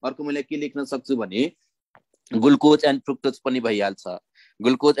त अर्को मैले के लेख्न सक्छु भने ग्लुकोज एन्ड फ्रुक्टोज पनि भइहाल्छ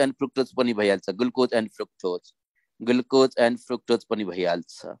ग्लुकोज एन्ड फ्रुक्टोज पनि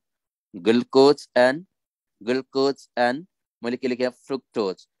भइहाल्छ ग्लुकोज एन्ड मैले के लेखेँ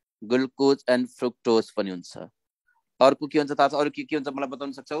फ्रुक्टोज ग्लुकोज एन्ड फ्रुक्टोज पनि हुन्छ अर्को के हुन्छ थाहा छ अरु के हुन्छ मलाई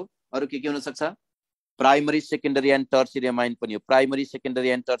बताउन सक्छौ अरु के हुन सक्छ primary secondary and tertiary amine पनि हो primary secondary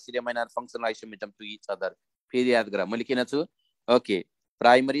and tertiary amine are फंक्सनल isomerism to each other फेरि याद गर मैले किन छु okay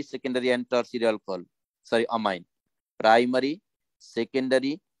primary secondary and tertiary alcohol amine primary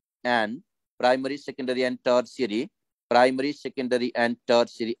secondary and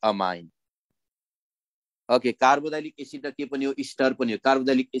tertiary amine okay carboxylic acid र के पनि हो स्टार पनि हो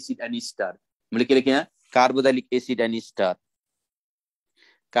कार्बोक्सिलिक एसिड एन्ड स्टार मैले के लेखेँ यहाँ carboxylic acid and star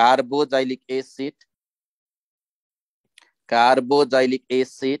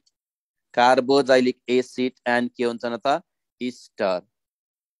carboxylic acid and के हुन्छ न त स्टार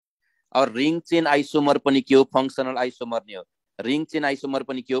और रिङ चेन आइसोमर पनि के हो फंक्शनल आइसोमर नै हो रिङ चेन आइसोमर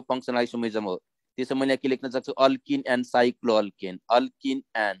पनि के हो फंक्शनल आइसोमरिजम हो त्यसो मैले के लेख्न सक्छु अल्किन एन्ड साइक्लोअल्केन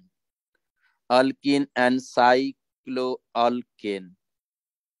अल्किन एन्ड साइक्लोअल्केन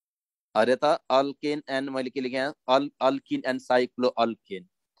अरे त अल्केन एन्ड मैले के लेखेँ अल्किन एन्ड साइक्लोअल्केन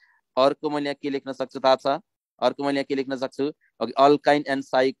अर्को मैले यहाँ के लेख्न सक्छु थाहा छ अर्को मैले यहाँ के लेख्न सक्छु अल्काइन एन्ड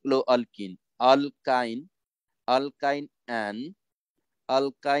साइक्लोअल्किन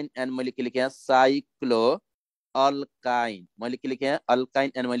अल्काइन एन्ड मैले के लेखेँ साइक्लोअल्काइन मैले के लेखेँ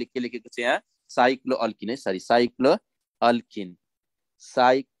अल्काइन एन्ड मैले के लेखेको छु यहाँ साइक्लोअल्किन है सरी साइक्लोअल्किन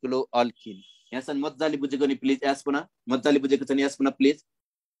यहाँसम्म मजाले बुझेको नि प्लिज यास पुनः मजाले बुझेको छ नि यास पुनः प्लिज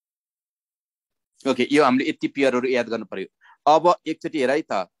ओके यो हामीले यति पेयरहरु याद गर्नु पर्यो अब एकचोटी हेर है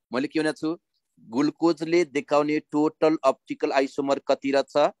त मैले के भनेको छु ग्लुकोजले देखाउने टोटल अप्टिकल आइसोमर कति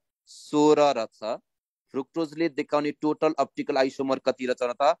रहेछ 16 रहेछ फ्रुक्टोजले देखाउने टोटल अप्टिकल आइसोमर कति रहेछ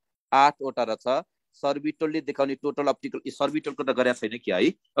न त 8 वटा रहेछ सर्बिटोलले देखाउने टोटल अप्टिकल सर्बिटोलको त गरेको छैन कि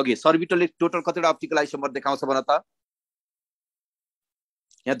है ओके सर्बिटोलले टोटल कतिवटा अप्टिकल आइसोमर देखाउँछ भन त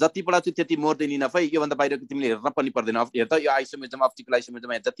यहाँ जति पढाएको छु त्यति मोर देन इनफ है यो भन्दा बाहिरको तिमीले हेर्न पनि पर्दैन हेर त यो आइसोमेरिजम अप्टिकल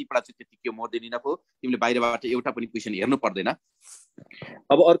आइसोमेरिजम यहाँ जति पढाएको छु त्यति के मोर देन इनफ हो तिमीले बाहिरबाट एउटा पनि क्वेशन हेर्नु पर्दैन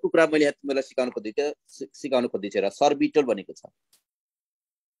अब अर्को कुरा मैले यहाँ तिमीलाई सिकाउनु खोज्दैछु र सर्बिटोल भनेको छ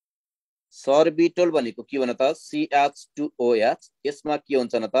सर्बिटोल भनेको के भन त CH2OH यसमा के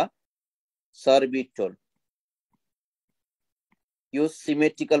हुन्छ न त सर्बिटोल यो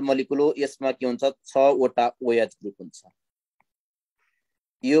सिमेट्रिकल मोलिकुल हो यसमा के हुन्छ 6 वटा OH ग्रुप हुन्छ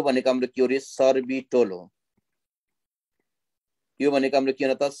यो भनेको हाम्रो के हो रे सर्बिटोल हो यो भनेको हाम्रो के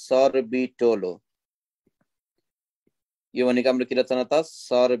हो न त सर्बिटोल हो यो भनेको हाम्रो के रहेछ न त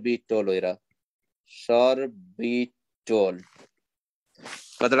सर्बिटोल हो हेर सर्बिटोल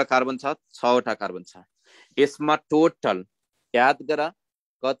कतिवटा कार्बन छ 6 वटा कार्बन छ यसमा टोटल याद गर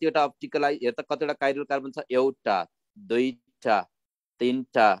कतिवटा अप्टिकल हेर त कतिवटा काइरल कार्बन छ एउटा दुईटा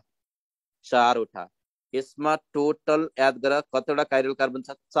तीनटा चार वटा यसमा टोटल याद गर कतिवटा काइरल कार्बन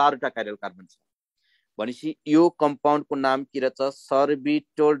छ 4 वटा काइरल कार्बन छ भनेपछि यो कम्पाउन्डको नाम के रहेछ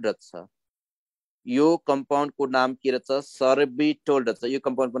सर्बिटोल रहेछ यो कम्पाउन्डको नाम के रहेछ सर्बिटोल रहेछ यो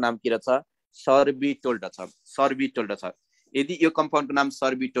कम्पाउन्डको नाम के रहेछ सर्बिटोल रहेछ यदि यो कम्पाउन्डको नाम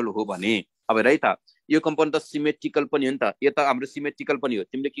सर्बिटोल हो भने अब हेर है त यो कम्पाउन्ड त सिमेट्रिकल पनि हो नि त यो त हाम्रो सिमेट्रिकल पनि हो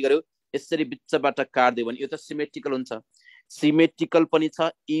तिमीले के गर्यौ यसरी बिचबाट काट्दियौ भने यो त सिमेट्रिकल हुन्छ सिमेट्रिकल पनि छ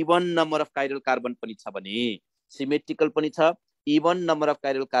even number of chiral carbon पनि छ भने सिमेट्रिकल पनि छ even number of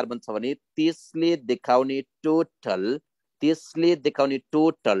chiral carbon छ भने त्यसले देखाउने टोटल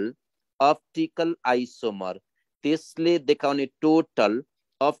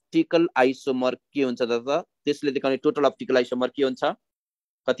अप्टिकल आइसोमर के हुन्छ त त्यसले देखाउने टोटल अप्टिकल आइसोमर के हुन्छ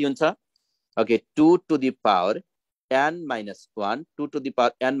कति हुन्छ okay 2 to the power n minus 1 2 to the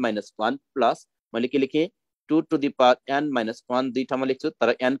power n minus 1 plus मैले के लेखे 2 to the power n minus 1 दुई ठाउँमा लेख्छु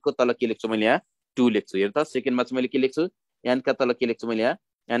तर n को तल के लेख्छु मैले यहाँ 2 लेख्छु हेर त सेकेन्डमा चाहिँ मैले के लेख्छु n का तल के लेख्छु मैले यहाँ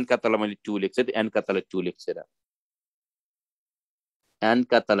n का तल मैले 2 लेख्छु n का तल 2 लेख्छु र n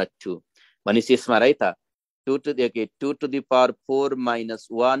का तल 2 भनेपछि यसमा है त 2 to the power 4 minus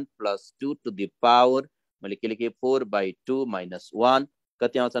 1 plus 2 to the power मैले के लेखे 4 by 2 minus 1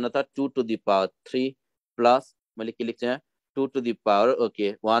 कति आउँछ न त 2 to the power 3 प्लस मैले के लेख्छु यहाँ 2 to the power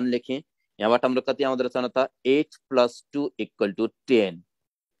ओके 1 लेखेँ यहाँबाट हाम्रो कति आउँदो रहेछ न त 8 plus 2 equal to 10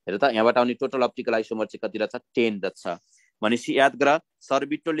 हेर त यहाँबाट आउने टोटल अप्टिकल आइसोमर चाहिँ कति रहेछ 10 रहेछ भनेपछि याद गर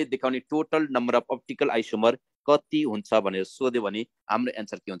सर्बिटोलले देखाउने total number of optical isomer कति हुन्छ भनेर सोध्यो भने हाम्रो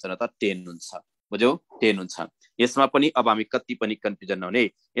एन्सर के हुन्छ न त 10 हुन्छ बुझ्यौ 10 हुन्छ यसमा पनि अब हामी कति पनि कन्फ्युजन नहुने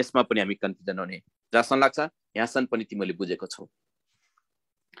यसमा पनि हामी कन्फ्युजन नहुने जहाँसम्म लाग्छ यहाँसम्म पनि तिमीले बुझेको छौ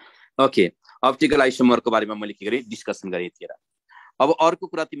ओके अप्टिकल आइसोमरको बारेमा मैले के गरे डिस्कसन गरे थिएँ अब अर्को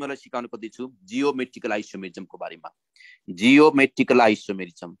कुरा तिमीलाई सिकाउन खोज्दैछु जियोमेट्रिकल आइसोमेरिजमको बारेमा जियोमेट्रिकल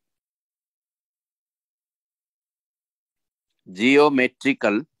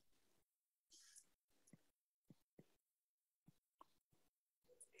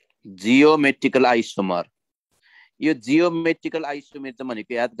आइसोमर यो जियोमेट्रिकल आइसोमेरिजम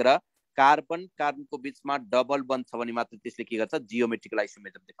भनेको याद गर कार्बन कार्बनको बीचमा डबल बन्द छ भने मात्र त्यसले के गर्छ जियोमेट्रिकल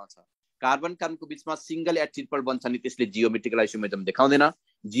आइसोमेरिजम देखाउँछ कार्बन कार्बनको बीचमा सिंगल या ट्रिपल बन्द छ भने त्यसले जियोमेट्रिकल आइसोमेरिजम देखाउँदैन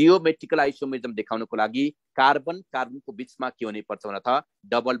जियोमेट्रिकल आइसोमेरिजम देखाउनको लागि कार्बन कार्बनको बीचमा के हुनै पर्छ भने त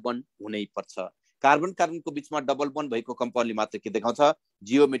डबल बन्द हुनै पर्छ कार्बन कार्बनको बीचमा डबल बन्ड भएको कम्पाउन्डले मात्र के देखाउँछ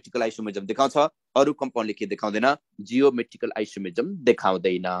जियोमेट्रिकल आइसोमेरिजम देखाउँछ अरु कम्पाउन्डले के देखाउँदैन जियोमेट्रिकल आइसोमेरिजम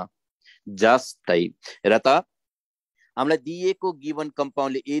देखाउँदैन जस्तै र त हामीलाई दिएको गिवन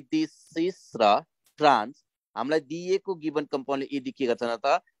कम्पाउन्डले यदि सिस र ट्रान्स हामीलाई दिएको गिवन कम्पाउन्डले यदि के गर्छ न त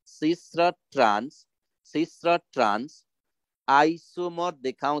सिस र ट्रान्स आइसोमर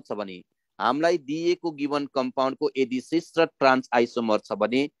देखाउँछ भने हामीलाई दिएको गिवन कम्पाउन्डको यदि सिस र ट्रान्स आइसोमर छ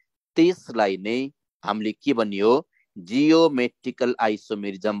भने त्यसलाई नै हामीले के भन्ने हो जियोमेट्रिकल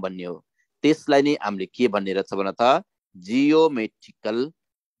आइसोमेरिजम भन्ने हो त्यसलाई नै हामीले के भन्ने रहेछ भन त जियोमेट्रिकल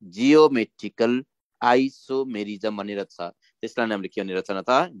आइसोमेरिजम भन्ने रहेछ त्यसलाई नै हामीले के भन्ने रहेछ न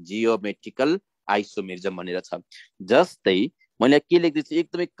त जियोमेट्रिकल आइसोमेरिजम भन्ने रहेछ जस्तै मैले के लेख्दै छु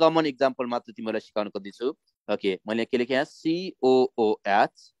एकदमै कमन एक्जाम्पल मात्र तिमीलाई सिकाउन खोज्दैछु ओके मैले के लेखे यहाँ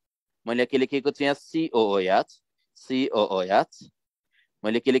COOH मैले के लेखेको छु यहाँ COOH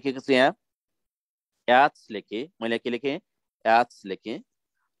मैले के लेखेको छु यहाँ H लेखे मैले के लेखे H लेखे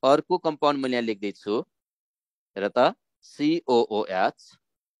अर्को कम्पाउन्ड मैले यहाँ लेख्दै छु र त COOH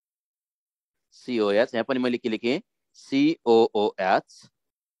यहाँ पनि मैले के लेखे COOH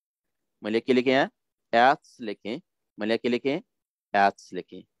मैले के लेखे यहाँ H लेखे मैले के लेखे H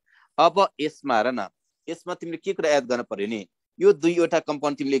लेखे अब यसमा हेर न यसमा तिमीले के कुरा याद गर्न पर्यो नि यो दुईवटा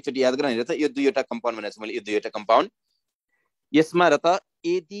कम्पाउन्ड तिमीले एकचोटि याद गर्न हेर त यो दुईवटा कम्पाउन्ड भनेको छु मैले यो दुईवटा कम्पाउन्ड यसमा र त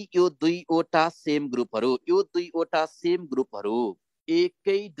यदि यो दुईवटा सेम ग्रुपहरू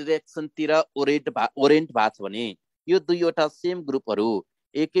एकै डाइरेक्सनतिर ओरिएन्ट भएको छ भने यो दुईवटा सेम ग्रुपहरू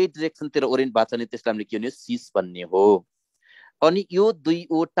एकै डाइरेक्सनतिर ओरिएन्ट भएको छ भने त्यसलाई हामीले के भन्ने सिस भन्ने हो अनि यो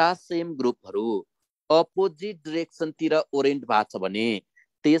दुईवटा सेम ग्रुपहरू अपोजिट डाइरेक्सनतिर ओरिएन्ट भएको छ भने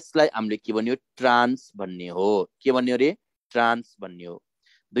त्यसलाई हामीले के भन्ने हो ट्रान्स भन्ने हो के भन्ने हो रे ट्रान्स भन्ने हो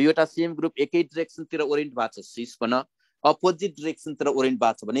दुईवटा सेम ग्रुप एकै डाइरेक्सनतिर ओरिएन्ट भएको छ सिस भन अपोजिट डाइरेक्सनतिर ओरिएन्ट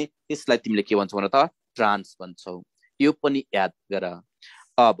भएको छ भने त्यसलाई तिमीले के भन्छौ भन त ट्रान्स भन्छौ यो पनि याद गर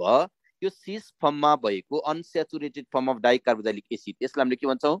अब यो सिस फर्ममा भएको अनस्याचुरेटेड फर्म अफ डाइकार्बोक्सिलिक एसिड यसलाई हामीले के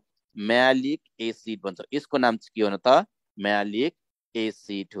भन्छौ म्यालिक एसिड भन्छौ यसको नाम चाहिँ के हो न त म्यालिक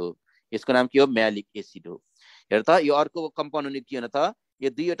एसिड हो यसको नाम के हो म्यालिक एसिड हो हेर त यो अर्को कम्पाउन्ड हुने के हो न त यो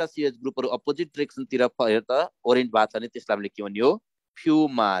दुईवटा सीएच ग्रुपहरू अपोजिट डाइरेक्सनतिर हेर त ओरिएन्ट भएको छ भने त्यसलाई हामीले के भन्ने हो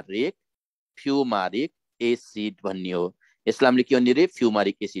फ्युमारिक एसिड भन्ने हो यसलाई हामीले के भन्ने रे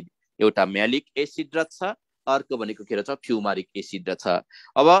फ्युमारिक एसिड एउटा म्यालिक एसिड रहेछ अर्को भनेको के रहेछ फ्युमारिक एसिड रहेछ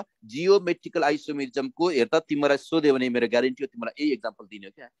अब जियोमेट्रिकल आइसोमेरिजमको हेर त तिमीलाई सोध्यो भने मेरो ग्यारेन्टी हो तिमीलाई यही एक्जाम्पल दिने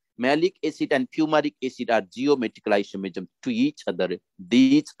हो क्या म्यालिक acid and फ्युमारिक acid are geometrical isomerism to each other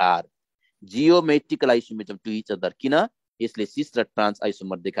these are geometrical isomerism to each other किन यसले सिस र ट्रान्स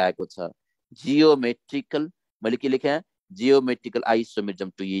आइसोमर देखाएको छ जियोमेट्रिकल मैले के लेखे geometrical isomerism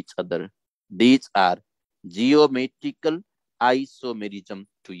to each other these are geometrical isomerism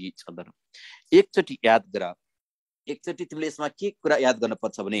to each other एकचोटि याद गर एकचोटि तिमीले यसमा के कुरा याद गर्न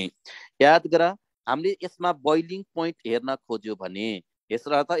पर्छ भने याद गर हामीले यसमा बोइलिङ पोइन्ट हेर्न खोज्यो भने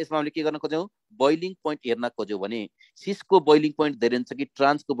यसमा हामीले के गर्न खोज्यौ बोइलिङ पोइन्ट हेर्न खोज्यो भने सिसको बोइलिङ पोइन्ट धेरै हुन्छ कि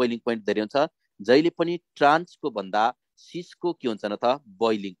ट्रान्सको बोइलिङ पोइन्ट धेरै हुन्छ जहिले पनि ट्रान्सको भन्दा सिसको के हुन्छ न त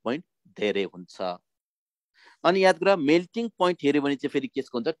बोइलिङ पोइन्ट धेरै हुन्छ अनि याद गर मेल्टिङ पोइन्ट हेर्यो भने चाहिँ फेरि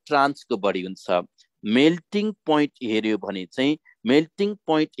केसको हुन्छ ट्रान्सको बढी हुन्छ मेल्टिङ पोइन्ट हेर्यो भने चाहिँ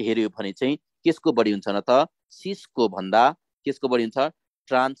केसको बढी हुन्छ न त सिसको भन्दा केसको बढी हुन्छ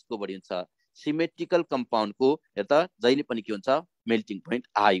ट्रान्सको बढी हुन्छ सिमेट्रिकल कम्पाउन्डको हेर त जहिले पनि के हुन्छ मेल्टिङ पोइन्ट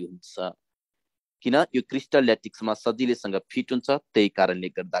हाई हुन्छ किन यो क्रिस्टल ल्याटिक्समा सजिलैसँग फिट हुन्छ त्यही कारणले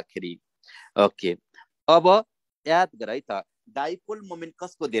गर्दाखेरि ओके अब याद गर है त डाइपोल मोमेन्ट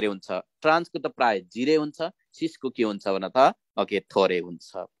कसको धेरै हुन्छ ट्रान्सको त प्राय 0 हुन्छ सिसको के हुन्छ भन त ओके थोरै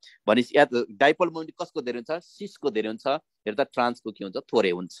हुन्छ भनेपछि याद डाइपोल मोमेन्ट कसको धेरै हुन्छ सिसको धेरै हुन्छ हेर त ट्रान्सको के हुन्छ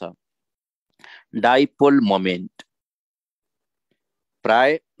थोरै हुन्छ डाइपोल मोमेन्ट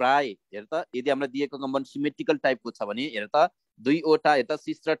प्राय हेर त यदि हामीलाई दिएको कम्पाउन्ड सिमेट्रिकल टाइपको छ भने हेर त दुईवटा हेर त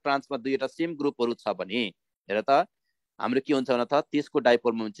सिस र ट्रान्समा दुईवटा सेम ग्रुपहरू छ भने हेर त हाम्रो के हुन्छ भने त त्यसको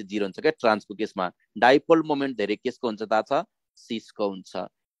डाइपोल मोमेन्ट चाहिँ 0 हुन्छ क्या ट्रान्सको केसमा डाइपोल मोमेन्ट धेरै केसको हुन्छ थाहा छ सिसको हुन्छ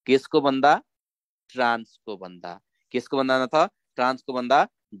केसको भन्दा ट्रान्सको भन्दा न त ट्रान्सको भन्दा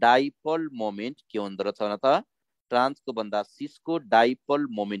डाइपोल मोमेन्ट के हुँदो रहेछ न त ट्रान्सको भन्दा सिसको डाइपोल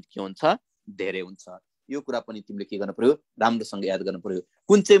मोमेन्ट के हुन्छ धेरै हुन्छ यो कुरा पनि तिमीले के गर्न पर्यो राम्रोसँग याद गर्न पर्यो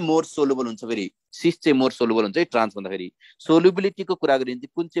कुन चाहिँ मोर सोलुबल हुन्छ फेरि सिस चाहिँ मोर सोलुबल हुन्छ ट्रान्स भन्दा फेरि सोलुबिलिटीको कुरा गरिन्छ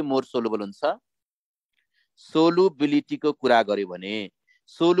कुन चाहिँ मोर सोलुबल हुन्छ सोलुबिलिटीको कुरा गर्यो भने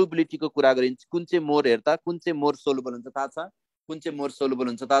सोलुबिलिटीको कुरा गरिन्छ कुन चाहिँ मोर हेर्दा कुन चाहिँ मोर सोलुबल हुन्छ थाहा छ कुन चाहिँ मोर सोलुबल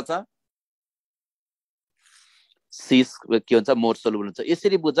हुन्छ थाहा छ सिस के हुन्छ मोर सोलुबल हुन्छ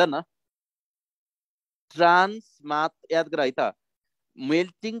यसरी बुझ न ट्रान्समा याद गर है त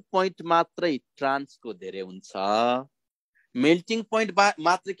मेल्टिङ पोइन्ट मात्रै ट्रान्सको धेरै हुन्छ मेल्टिङ पोइन्ट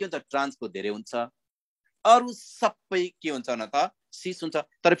मात्रै के हुन्छ ट्रान्सको धेरै हुन्छ अरु सबै के हुन्छ न त सिस हुन्छ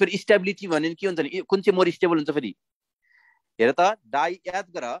तर फेरि स्टेबिलिटी भने के हुन्छ नि कुन चाहिँ मोर स्टेबल हुन्छ फेरि हेर त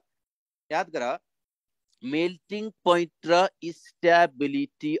याद गर मेल्टिङ पोइन्ट र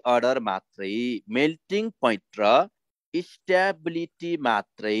स्टेबिलिटी अर्डर मात्रै मेल्टिङ पोइन्ट र स्टेबिलिटी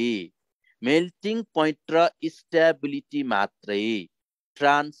मात्रै मेल्टिङ पोइन्ट र स्टेबिलिटी मात्रै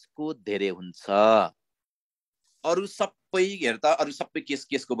ट्रान्सको धेरै हुन्छ अरु सबै हेर त अरु सबै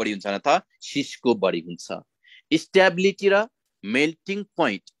केसको बढी हुन्छ न त सिसको बढी हुन्छ स्टेबिलिटी र मेल्टिङ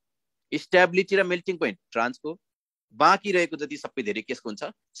पोइन्ट ट्रान्सको बाँकी रहेको जति सबै धेरै केसको हुन्छ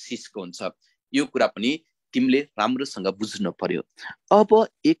सिसको हुन्छ यो कुरा पनि तिमीले राम्रोसँग बुझ्नु पर्यो अब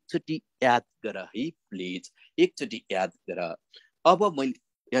एकचोटी याद गर है प्लिज एकचोटी याद गर अब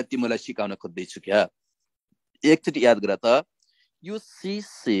मैले तिमीलाई सिकाउन खोज्दैछु क्या एकचोटी याद गर त यो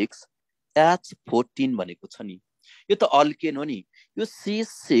C6H14 भनेको छ नि यो त अल्केन हो नि यो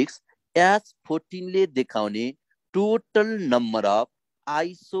C6H14 ले देखाउने टोटल नम्बर अफ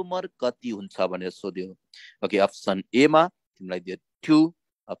आइसोमर कति हुन्छ भनेर सोध्यो ओके अप्सन ए मा तिमीलाई दियो 2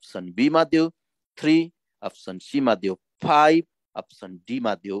 अप्सन बी मा दियो 3 अप्सन सी मा दियो 5 अप्सन डी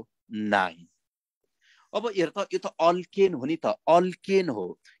मा दियो 9 अब हेर त यो त अल्केन हो नि त अल्केन हो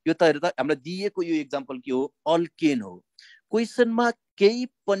यो त हेर त हामीलाई दिएको यो एक्जाम्पल के हो अल्केन हो क्वेशनमा केही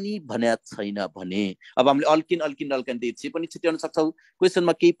पनि भनेको छैन भने अब हामीले अल्किन दिए पनि छुट्याउन सक्छौ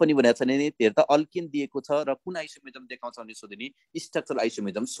क्वेशनमा केही पनि भनेको छैन भने हेर त अल्किन दिएको छ र कुन आइसोमेरिजम देखाउँछ भने सोध्यो नि स्ट्रक्चरल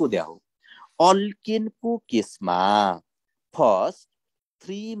आइसोमेरिजम सोध्या हो अल्केनको केसमा फर्स्ट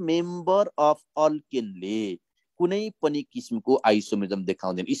 3 मेम्बर अफ अल्केनले कुनै पनि किसिमको आइसोमेरिजम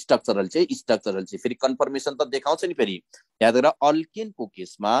देखाउँदैन स्ट्रक्चरल चाहिँ फेरि कन्फर्मेसन त देखाउँछ नि फेरि याद गर अल्केनको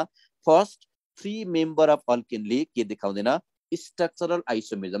केसमा फर्स्ट 3 मेम्बर अफ अल्केनले के देखाउँदैन स्ट्रक्चरल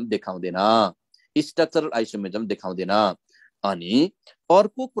आइसोमेरिजम देखाउँदैन अनि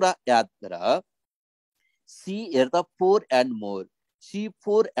अर्को कुरा याद गर सी हेर त 4 एन्ड मोर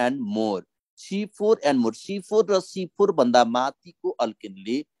C4 र C4 भन्दा माथिको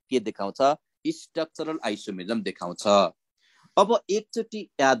अल्केनले के देखाउँछ स्ट्रक्चरल आइसोमेरिजम देखाउँछ अब एकचोटी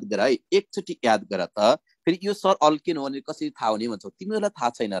याद गर त फेरि यो सर अल्केन हो भने कसरी थाहा हुने भन्छौ तिमीलाई थाहा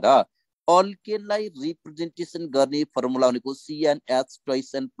छैन र अल्केनलाई रिप्रेजेन्टेसन गर्ने फर्मुला भनेको CnH ट्वाइस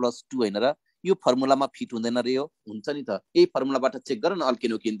n + 2 हैन र यो फर्मुलामा फिट हुँदैन रे यो हुन्छ नि त यही फर्मुलाबाट चेक गर न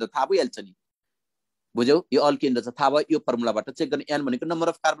अल्केन हो कि त थाहा भइहाल्छ नि बुझ्यौ यो अल्केन रहेछ थाहा भयो यो फर्मुलाबाट चेक गर्ने n भनेको नम्बर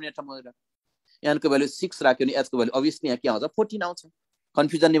अफ कार्बन एटम हो र n को भ्यालु 6 राख्यो भने h को भ्यालु अभियसली यहाँ के आउँछ 14 आउँछ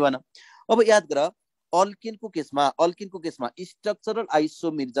कन्फ्युजन नै भएन अब याद गर अल्केनको केसमा स्ट्रक्चरल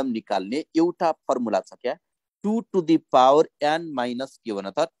आइसोमेरिजम निकाल्ने एउटा फर्मुला छ क्या 2 to the power n minus के भन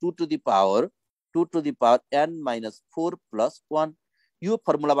त 2 to the power n minus 4 plus 1 यो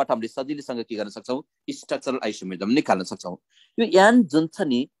फर्मुलाबाट हामीले सजिलैसँग के गर्न सक्छौ स्ट्रक्चरल आइसोमेरिजम निकाल्न सक्छौ यो n जुन छ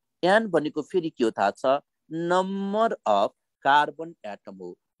नि n भनेको फेरि के हो थाहा छ नम्बर अफ कार्बन एटम हो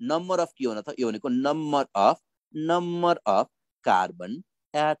नम्बर अफ के हो न त यो भनेको नम्बर अफ कार्बन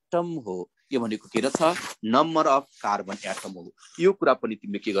एटम हो यो भनेको के रहेछ नम्बर अफ कार्बन एटम हो यो कुरा पनि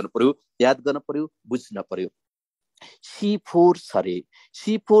तिमीले के गर्नु पर्यो याद गर्न पर्यो बुझ्न पर्यो C4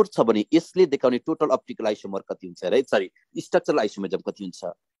 छ भने यसले देखाउने टोटल अप्टिकल आइसोमर कति हुन्छ राइट सरी स्ट्रक्चरल आइसोमेरिजम कति हुन्छ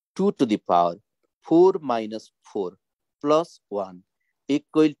 2 to the power 4 minus 4 plus 1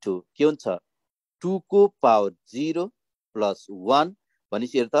 equal to के हुन्छ 2 को पावर 0 plus 1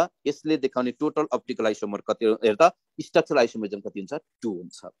 भनेपछि हेर त यसले देखाउने टोटल अप्टिकल आइसोमर कति हेर त स्ट्रक्चरल आइसोमेरिजम कति हुन्छ 2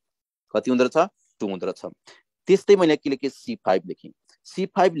 हुन्छ कति हुँदो रहेछ 2 हुँदो रहेछ त्यस्तै मैले के लेखे C5 लेखेँ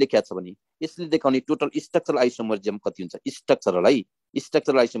C5 लेखेको छ भने यसले देखाउने टोटल स्ट्रक्चरल आइसोमेरिजम कति हुन्छ स्ट्रक्चरल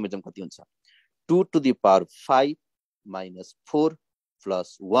आइसोमेरिजम कति हुन्छ 2 to the power 5 minus 4 plus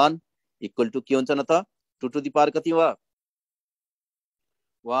 1 equal to के हुन्छ न त 2 to the power कति भयो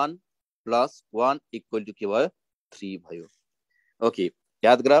 1 plus 1 equal to के भयो 3 भयो ओके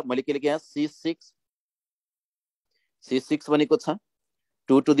याद गर मैले के लेखे यहाँ C6 भनेको छ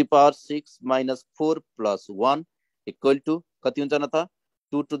 2 to the power 6 minus 4 plus 1 equal to कति हुन्छ न त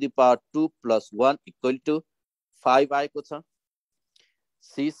 2 to the power 2 plus 1 equal to 5 आएको छ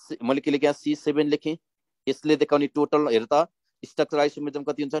मैले के लेखे यहाँ C7 लेखेँ यसले देखाउने टोटल हेर त स्ट्रक्चरल आइसोमेरिजम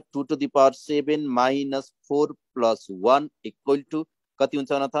कति हुन्छ 2 to the power 7 minus 4 plus 1 equal to कति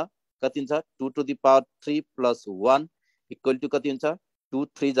हुन्छ न त कति हुन्छ 2 to the power 3 plus 1 equal to कति हुन्छ 2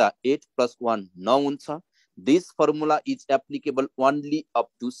 3 जा 8 plus 1 9 हुन्छ this formula is applicable only up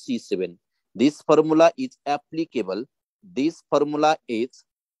to C7 this formula is applicable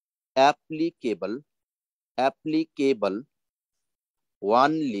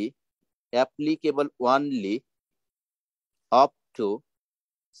only up to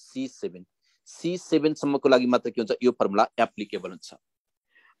C7 C7 सम्मको लागि मात्र के हुन्छ यो फर्मुला एप्लिकेबल हुन्छ।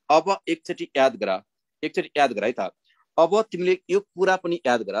 अब एकचोटी याद गर है त। अब तिमीले यो कुरा पनि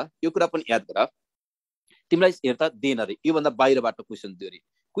याद गर तिमीलाई हेर त देन रे यो भन्दा बाहिरबाट क्वेशन दियो रे।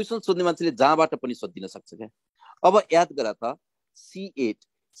 क्वेशन सोध्ने मान्छेले जहाँबाट पनि सोधिन सक्छ क्या। अब याद गर त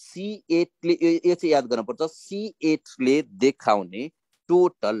C8 ले यो चाहिँ याद गर्न पर्छ। C8 ले देखाउने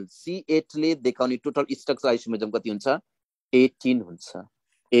टोटल स्ट्रक्चर आइसोमेरिज्म कति हुन्छ 18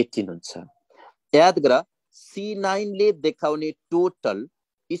 हुन्छ। याद गर C9 ले देखाउने टोटल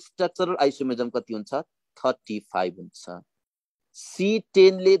स्ट्रक्चरल आइसोमेरिज्म कति हुन्छ 35 हुन्छ।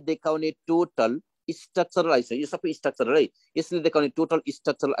 C10 ले देखाउने टोटल स्ट्रक्चरल आइसोमेरिज्म यो सबै स्ट्रक्चरल है यसले देखाउने टोटल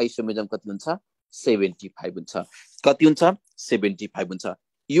स्ट्रक्चरल आइसोमेरिज्म कति हुन्छ 75 हुन्छ। कति हुन्छ 75 हुन्छ।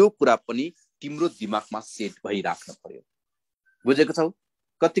 यो कुरा पनि तिम्रो दिमागमा सेट भइराख्न पर्यो। बुझेको छौ?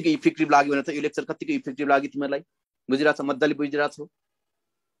 कतिको इफेक्टिभ लाग्यो भने त यो लेक्चर कतिको इफेक्टिभ लाग्यो तिमीलाई? बुझिरहेछौ? मज्जाले बुझिरहेछौ?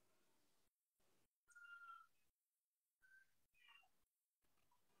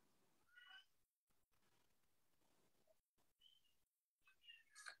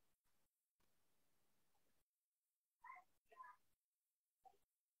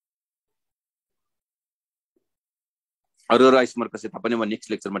 अरू आइसोमर कसै थाहा पनि म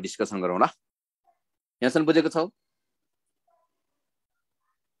नेक्स्ट लेक्चरमा डिस्कसन गरौँला। यहाँसम्म बुझेको छौ?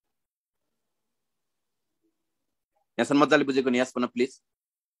 यहाँसम्म मजाले बुझेको नि यस भन प्लिज।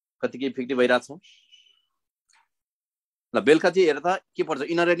 कतिको इफेक्टिभ भइरहेछ? ल बेलुका चाहिँ हेर त के पढ्छ?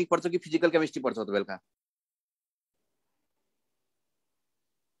 इनअर्ग्यानिक पढ्छ कि फिजिकल केमिस्ट्री पढ्छ त बेलुका?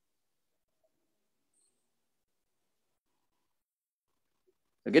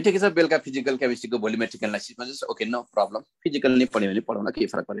 ठिकै छ बेलुका फिजिकल केमिस्ट्रीको भोल्युमेट्रिक एनालाइसिसमा चाहिँ ओके नो प्रब्लम। फिजिकल नै पढ्यो भने पढाउन केही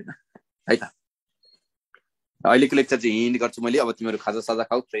फरक परेन है त। अहिलेको लेक्चर चाहिँ हिन्ड गर्छु मैले। अब तिमीहरू खाजा साजा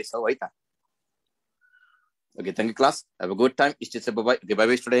खाऊ फ्रेस हौ है त। Okay thank you class. Have a good time. Stay safe. Bye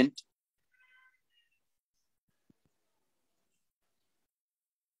bye student.